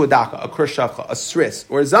 a Ptzuadaka, a Krushavcha, a Sris,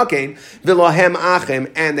 or a Zaken, V'lahem Achim,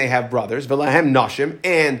 and they have brothers, V'lahem Nashim,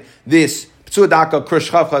 and this Ptzuadaka,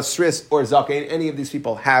 Krushavcha, Sris, or Zaken, any of these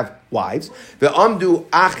people have wives. Ve'amdu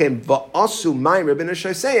Achim, V'asu Maimer ben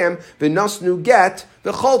Shaiseim, V'nasnu Get,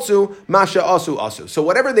 V'cholzu Masha Asu Asu. So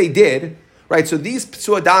whatever they did, right, so these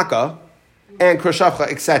Ptzuadaka and Krushavcha,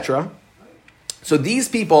 etc., so these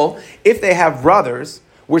people, if they have brothers,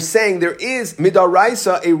 we're saying there is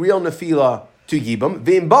midaraisa a real nefila to yibam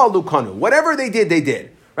v'imba lukanu. Whatever they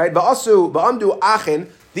did, right? Ba'asu ba'amdu achin.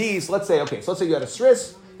 These, let's say you had a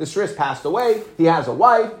sris. The sris passed away. He has a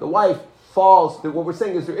wife. The wife falls. What we're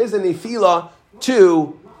saying is there is a nefila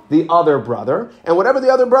to the other brother, and whatever the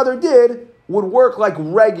other brother did would work like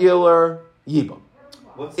regular yibam.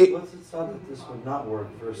 What's it thought that this would not work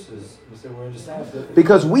versus we're just after?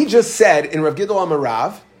 Because we just said in Rav Gidol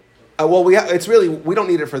Amarav, we don't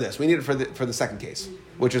need it for this. We need it for the second case,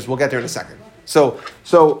 which is we'll get there in a second. I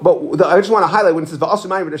just want to highlight when it says v'asu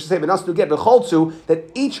maimer, it should say v'nasu get v'cholzu,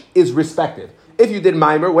 that each is respective. If you did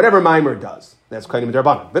maimer, whatever maimer does, that's kainim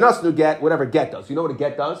d'Rabbanan. V'nasu get, whatever get does. You know what a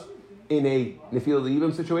get does in a nefila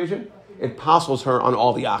l'yibam situation? It possibles her on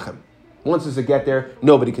all the achim. Once there's a get there,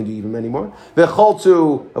 nobody can do even anymore. The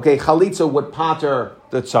choltu, chalitza would pater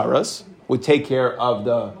the tsaras, would take care of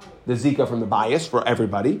the zika from the bias for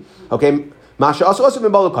everybody. Okay, masha also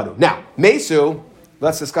min balukadu. Now, mesu,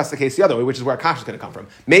 let's discuss the case the other way, which is where Akash is going to come from.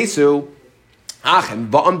 Mesu,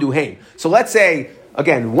 achem va'amdu hein. So let's say,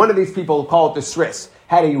 again, one of these people, call it the sris,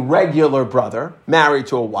 had a regular brother married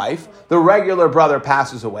to a wife. The regular brother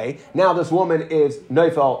passes away. Now this woman is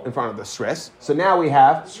neifel in front of the sris. So now we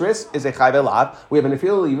have, sris is a chayvei lav. We have an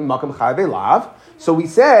nefila even makam chayvei lav. So we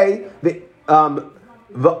say, the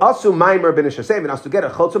asu maimer ben ishasei v'nasu get a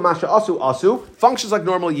chotzu masha asu functions like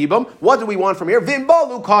normal yibam. What do we want from here?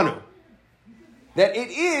 Vimbalu kanu. That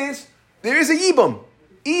there is a yibam.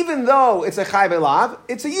 Even though it's a chayvei lav,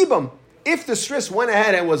 it's a yibam. If the sris went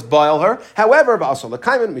ahead and was boil her, however,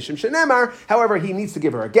 he needs to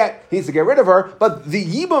give her a get, he needs to get rid of her, but the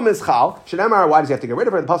yibum is chal, shenemar, why does he have to get rid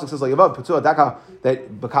of her? The pasuk says, that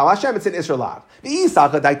b'kal Hashem, it's an Isra lav.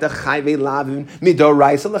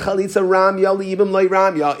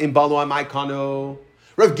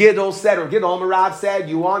 Rav Gidol Marav said,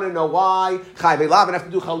 you want to know why? Chayvei lav and have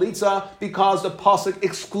to do chalitza, because the pasuk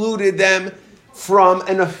excluded them from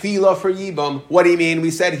an afila for yibum. What do you mean?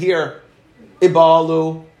 We said here,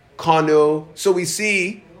 Ibalu, Kanu. So we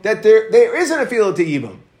see that there is an afila to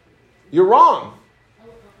Yibam. You're wrong.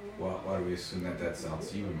 Well, why do we assume that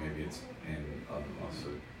sounds Yibam? Maybe it's in also.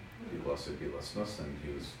 he lost and he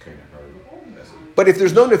was kind of hard. But if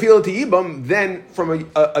there's no Nefilah to Yibam, then from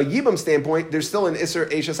a Yibam standpoint, there's still an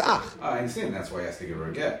Isser Eishes Ach. I understand. That's why he has to give her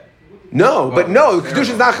a get. No, Well, but no, it's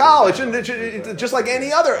Kedusha is not Chal. It's just like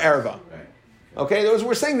any other Erva. Right. Okay,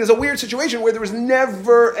 we're saying there's a weird situation where there was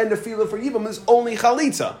never a Nefilah for Yibam, there's only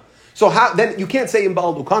Chalitza. So how, then you can't say in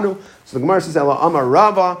Baal Dukanu. So the Gemara says, Ela Amar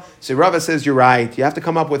Rava. So Rava says, you're right. You have to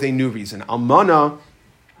come up with a new reason. Almana,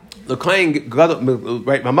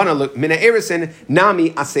 right? Mamana mina erisin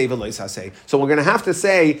nami asay v'lois asay. So we're going to have to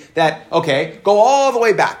say that. Okay, go all the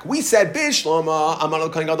way back. We said bishlama amana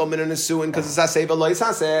l'kohen gadol mina nesuin because it's asay v'lois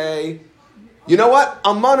asay. You know what?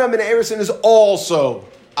 Amana mina erisin is also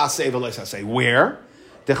asay v'lois asay. Where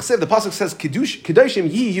the pasuk says kedoshim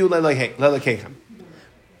yiyu lelekechem.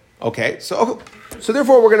 Okay, so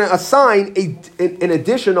therefore we're going to assign an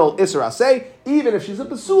additional Isser Aseh. Even if she's a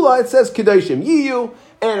Basula, it says Kedoshim Yiyu,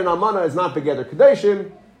 and an Amana is not Begeder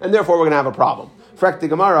Kedoshim, and therefore we're going to have a problem. Frek the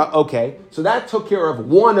Gemara, okay, so that took care of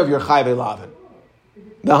one of your Chayve Lavin.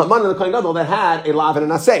 The Amana and the Kohen Gadol that had a Lavin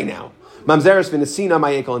and Aseh now. Mamzeres v'nesina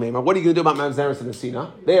ma'yekol ne'emar. What are you going to do about Mamzeres and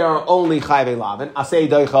Nesina? They are only Chayve Lavin. Aseh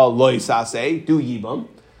doicha lois Aseh, do Yibam.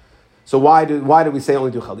 So why do we say only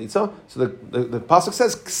do chalitza? So the pasuk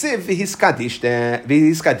says ksiv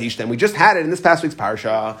v'hiskadishtem. We just had it in this past week's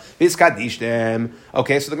parsha. V'hiskadishtem.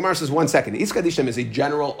 Okay, so the Gemara says 1 second. Hiskadishtem is a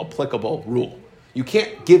general applicable rule. You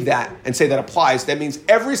can't give that and say that applies. That means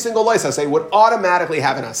every single lois asay would automatically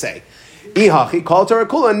have an asay. Ihachi called to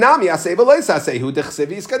Rakula nami asay v'lois asay who dechsiv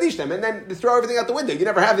v'hiskadishtem, and then you throw everything out the window. You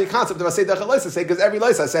never have the concept of asay dechal lois asay because every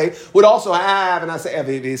lois asay would also have an asay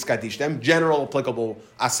v'hiskadishtem, general applicable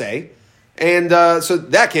asay. And so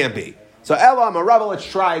that can't be. So Ela Marava, let's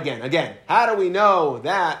try again. Again, how do we know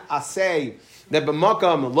that asay, that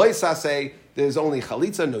b'makam lois asay, there's only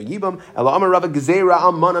chalitza, no yibam? Ela Marava gezera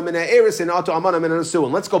amana mina eris and ato amana mina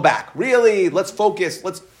nesuin. Let's go back. Really, let's focus.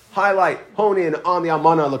 Let's hone in on the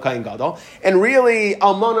amana l'kayin gadol. And really,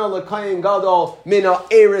 amana l'kayin gadol mina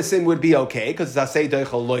erisin would be okay because it's asay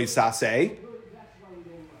deichel lois asay.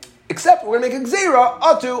 Except we're going to make a gzera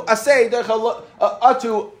atu asay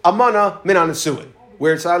atu amana min anasuin,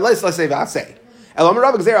 where it's let's say v'asay.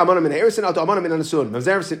 Elamarav gzera amana min erisin atu amana min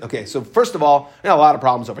anasuin. Okay, so first of all, a lot of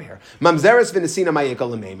problems over here. Mamzeres v'nesina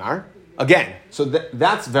ma'yekol lemeimar. Again, so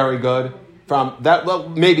that's very good. From that, well,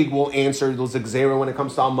 maybe we'll answer those gzera when it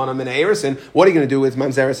comes to amana min erisin. What are you going to do with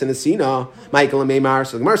mamzeres and nesina ma'yekol lemeimar?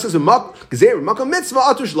 So the Gemara says gzera makam mitzvah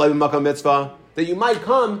atu shleim makam mitzvah, that you might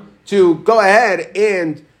come to go ahead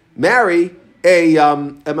and marry a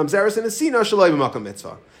mamzeres and a sina shaloi b'makam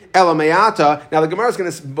mitzvah. Elamayata. Now the Gemara is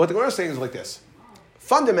going to. What the Gemara is saying is like this.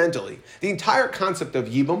 Fundamentally, the entire concept of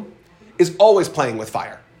yibum is always playing with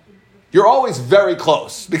fire. You're always very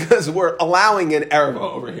close because we're allowing an erva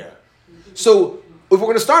over here. So if we're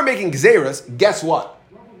going to start making gzeras, guess what?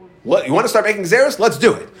 What you want to start making gzeras? Let's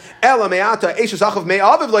do it. Elamayata eishes achav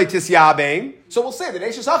me'aviv loitis yabein. So we'll say that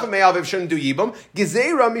eishes achav me'aviv shouldn't do yibum.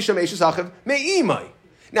 Gezera misham eishes achav me'imai.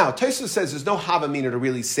 Now, Tosfos says there's no havamina to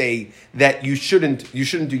really say that you shouldn't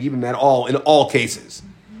do yibum at all in all cases,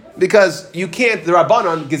 because you can't. The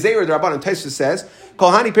Rabbanon Gezer, the Rabbanon Tosfos says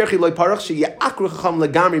Kolhani perchi loy parach she'yakru chacham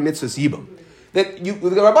legamri mitzvahs yibum, that the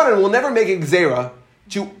Rabbanon will never make a Gezerah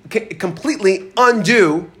to completely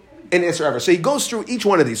undo an Isser ever. So he goes through each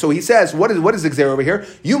one of these. So he says, what is the Gezerah over here?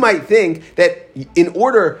 You might think that in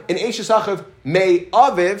order an Eishes Achav Mei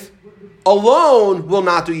Aviv alone will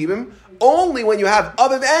not do yibum. Only when you have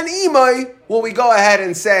Aviv and Imai will we go ahead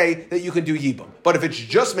and say that you can do Yibam. But if it's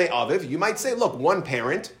just May Aviv, you might say, look, one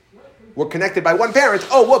parent, we're connected by one parent.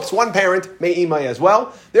 Oh, whoops, one parent, May Imai as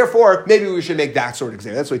well. Therefore, maybe we should make that sort of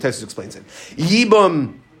example. That's what Tosfos explains it.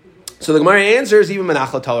 Yibam. So the Gemara answers, Yibam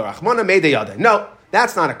Menachla Talar Rachmana May Deyada. No,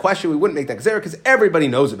 that's not a question. We wouldn't make that Gezerah because everybody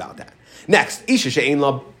knows about that. Next, Isha She'ein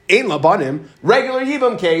Labanim, regular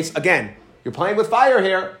Yibam case, again. You're playing with fire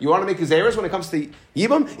here. You want to make gezeras when it comes to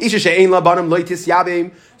yibam? Isha she'ein labanim loitis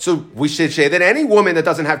yabim. So we should say that any woman that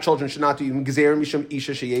doesn't have children should not do gezerah mishum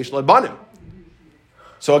isha sheyesh labanim.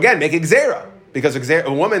 So again, make a gezerah because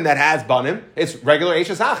a woman that has banim, it's regular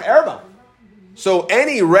eishes hach erba. So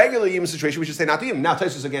any regular yibam situation, we should say not to yibam. Now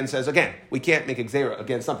Tosfos again says we can't make a gezerah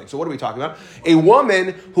against something. So what are we talking about? A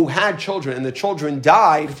woman who had children and the children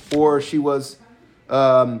died, or she was.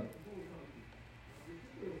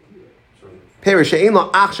 The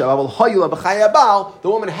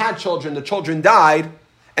woman had children, the children died,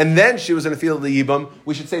 and then she was in the field of the Yibam.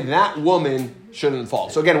 We should say that woman shouldn't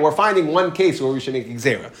fall. So again, we're finding one case where we should make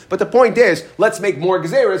Gezerah. But the point is, let's make more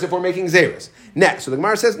Gezeras if we're making Gezeras. Next, so the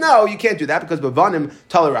Gemara says, no, you can't do that because Bavanim,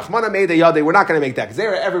 Tali Rachmana, Meida Yade, we're not going to make that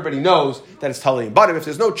Gezerah. Everybody knows that it's Tali and Banim. If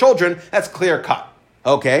there's no children, that's clear cut.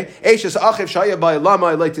 Okay. Eishes achiv shaya by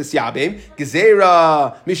lamai leitis yabim.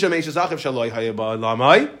 Gezerah misham eishes achiv shaloi haya by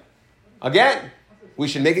lamai. Again, we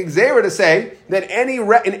should make a gezerah to say that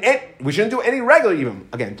we shouldn't do any regular yibum.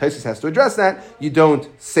 Again, Tosfos has to address that. You don't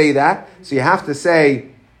say that. So you have to say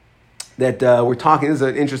that we're talking, this is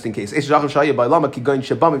an interesting case. Eishes achiv shaya by lama ki goin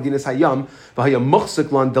shabam dinas hayam v'haya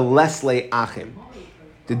muchsik lan delesle achim.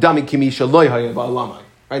 The dami kimi shaloi haya by lamai.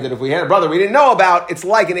 Right, that if we had a brother we didn't know about, it's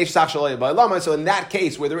like an Eishsach Shaloi Ba'alama. So in that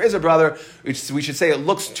case, where there is a brother, we should say it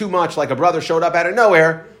looks too much like a brother showed up out of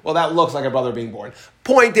nowhere. Well, that looks like a brother being born.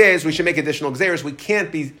 Point is, we should make additional gzeras. We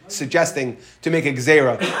can't be suggesting to make a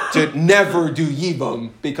gzera to never do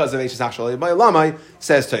yibum because of Eishsach Shaloi Ba'alama,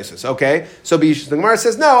 says Tosfos. Okay, so the Gemara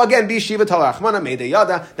says no. Again, Bishiva Talachmana Meidei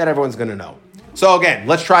Yada, that everyone's going to know. So again,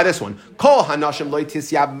 let's try this one. Kol Hanashim Loi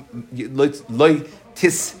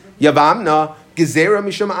Tis Yavamna. Gezerah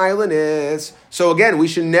mishum islandness. So again, we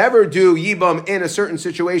should never do yibam in a certain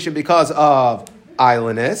situation because of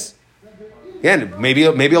islandness. Again, maybe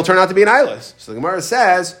it'll turn out to be an islandness. So the Gemara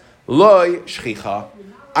says, loy shchicha.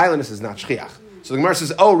 Islandness is not shchiach. So the Gemara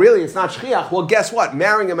says, oh really, it's not shchiach. Well, guess what?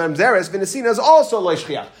 Marrying a mamzeres v'nesina is also loy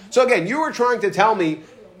shchiach. So again, you were trying to tell me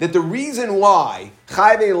that the reason why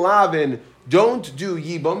chayvei lavin don't do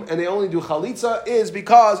yibam and they only do chalitza is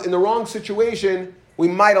because in the wrong situation we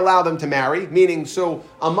might allow them to marry, meaning, so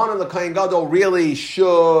Aman and the Kohen Gadol really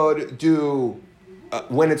should do,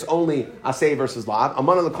 when it's only Aseh versus Lav,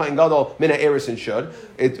 Aman and the Kohen Gadol, Mina Erisin should.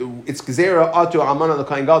 It's Gezerah Atu Aman and the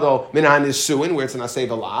Kohen Gadol, Mina Nisuin, where it's an Aseh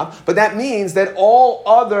Lav. But that means that all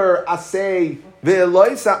other Aseh,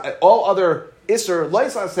 all other Isser,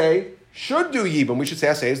 Lois Aseh, should do Yibam. We should say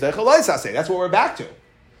Aseh is Deicha Lois Aseh. That's what we're back to.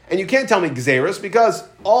 And you can't tell me Gzeras because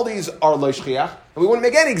all these are Lo Shchiach, and we wouldn't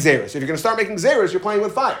make any Gzeras. If you're going to start making Gzeras, you're playing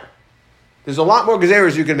with fire. There's a lot more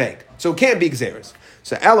Gzeras you can make. So it can't be Gzeras.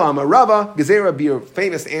 So Ela Amarava, Gezerah be your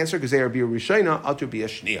famous answer, Gezerah be your Rishayna, Atu be a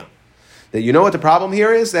Shnia. That you know what the problem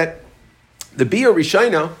here is? That the be a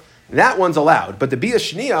Rishayna, that one's allowed, but the be a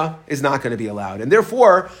Shnia is not going to be allowed. And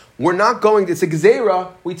therefore, we're not going to, it's a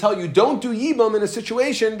Gezerah, we tell you don't do Yibam in a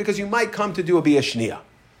situation because you might come to do a be a Shnia.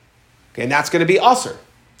 Okay, and that's going to be Usr.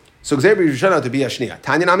 So Gezerah Rishana to be a shnia.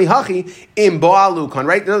 Tanya nami hachi im boalukan.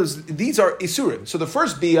 Right? These are isurim. So the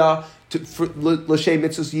first bia for l'shem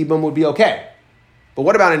mitzvos yibam would be okay. But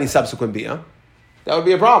what about any subsequent bia? That would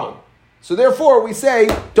be a problem. So therefore, we say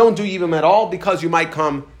don't do yibam at all because you might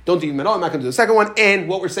come. Don't do yibam at all. You might come to the second one. And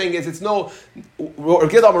what we're saying is it's no.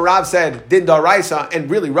 Gidal Rav said din daraisa, and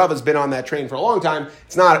really Rav has been on that train for a long time.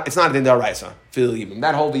 It's not a din daraisa. Fil yibam.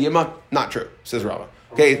 That whole yibam not true. Says Rav.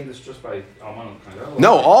 Okay. Just by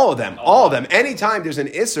no, all of them. Anytime there's an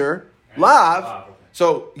Isser, Lav,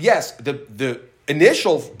 so yes, the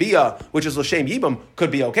initial Bia, which is L'Shem Yibam,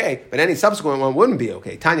 could be okay, but any subsequent one wouldn't be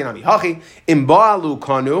okay. Tanya Nami Hachi, in Ba'alu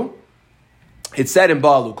Kanu, it said in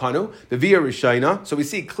Ba'alu Kanu, the Via Rishayna, so we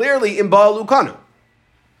see clearly in Ba'alu Kanu.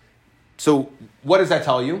 So what does that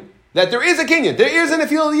tell you? That there is a kinyan, there is an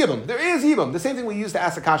Afil Yibam, there is Yibam. The same thing we used to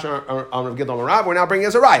ask the Kasha on Rav Gidon Rav, we're now bringing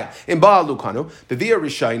as a Raya. In Ba'alu Kanu, the Via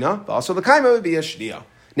Rishayna, but also the Kaima would be a Shnia.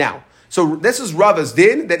 Now, so this is Rava's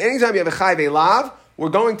din, that anytime you have a Chayve Lav, we're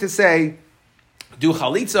going to say, do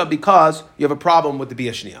chalitza because you have a problem with the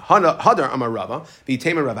bia shnia. Hadar amar Rava,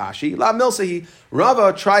 v'yitema Ravashi, la milsahi.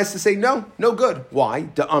 Rava tries to say no good. Why?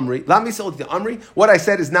 Da amri. La misal da amri. What I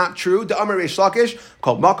said is not true. Da amri Reish Lakish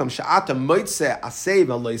called makam sha'ata moitze aseh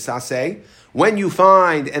v'lois aseh. When you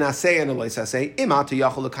find an aseh and a lois aseh, imata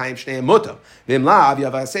yachol l'kayim shnei muta. V'im lav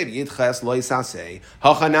yav aseh v'yitches lois aseh.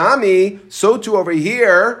 Hachanami. So too over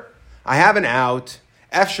here, I have an out.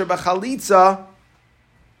 Efshar b'chalitza.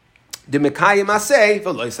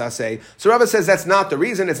 So Rava says that's not the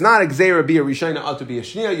reason. It's not Gzeira be a Rishayna out to be a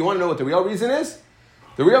Shnia. You want to know what the real reason is?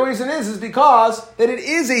 The real reason is because that it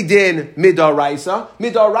is a din midaraisa.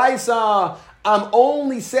 Midaraisa,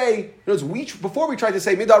 only say, before we tried to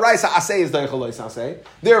say midaraisa aseh is deicha lois aseh.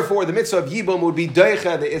 Therefore, the mitzvah of yibum would be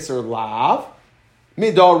deicha the iser lav.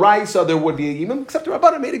 Midaraisa there would be a yibum, except the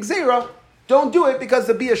Rabbanan made a Gzeira. Don't do it because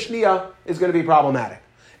the bia shnia is going to be problematic.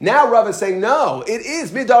 Now Rav is saying, no, it is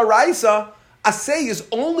midaraisa. Aseh is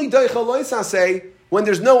only deicha lois aseh when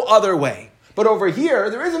there's no other way. But over here,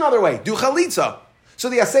 there is another way. Do chalitza. So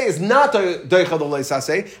the aseh is not deicha lois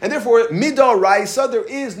aseh, and therefore midaraisa, there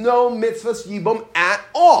is no mitzvahs yibum at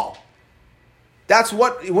all. That's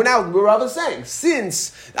what Rav is saying.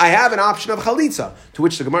 Since I have an option of chalitza, to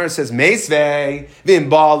which the Gemara says, meisvei v'im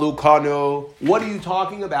ba'alu kanu. What are you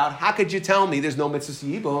talking about? How could you tell me there's no mitzvahs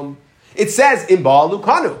yibum? It says in Ba'alu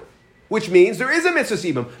Kanu, which means there is a mitzvah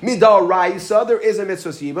sibum. Midar Raisa, there is a mitzvah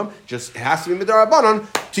sibum. Just it has to be Midar Abanon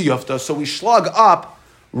to Yufta. So we slug up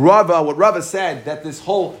what Rava said, that the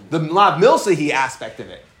Lav Milsahi aspect of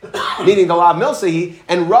it, meaning the Lav Milsahi,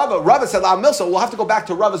 and Rava said Lav Milsa, we'll have to go back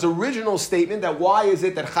to Rava's original statement that why is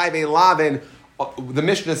it that Chayve Lavin, the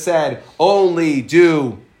Mishnah said, only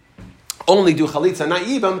do Chalitza, not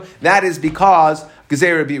Yibam, that is because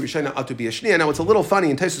Gezer Bi Rishayna Atu Bi Ashniya. Now it's a little funny,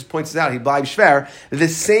 and Tosfos points out, he Blaib Shver, the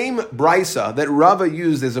same brisa that Rava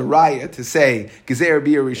used as a raya to say Gezer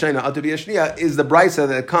Bi Rishayna Atu Bi Ashniya is the brisa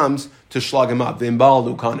that comes to shlag him up, the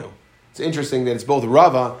Imbal Lukanu. It's interesting that it's both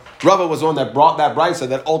Rava was the one that brought that brisa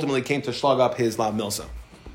that ultimately came to shlag up his Lav Milsa.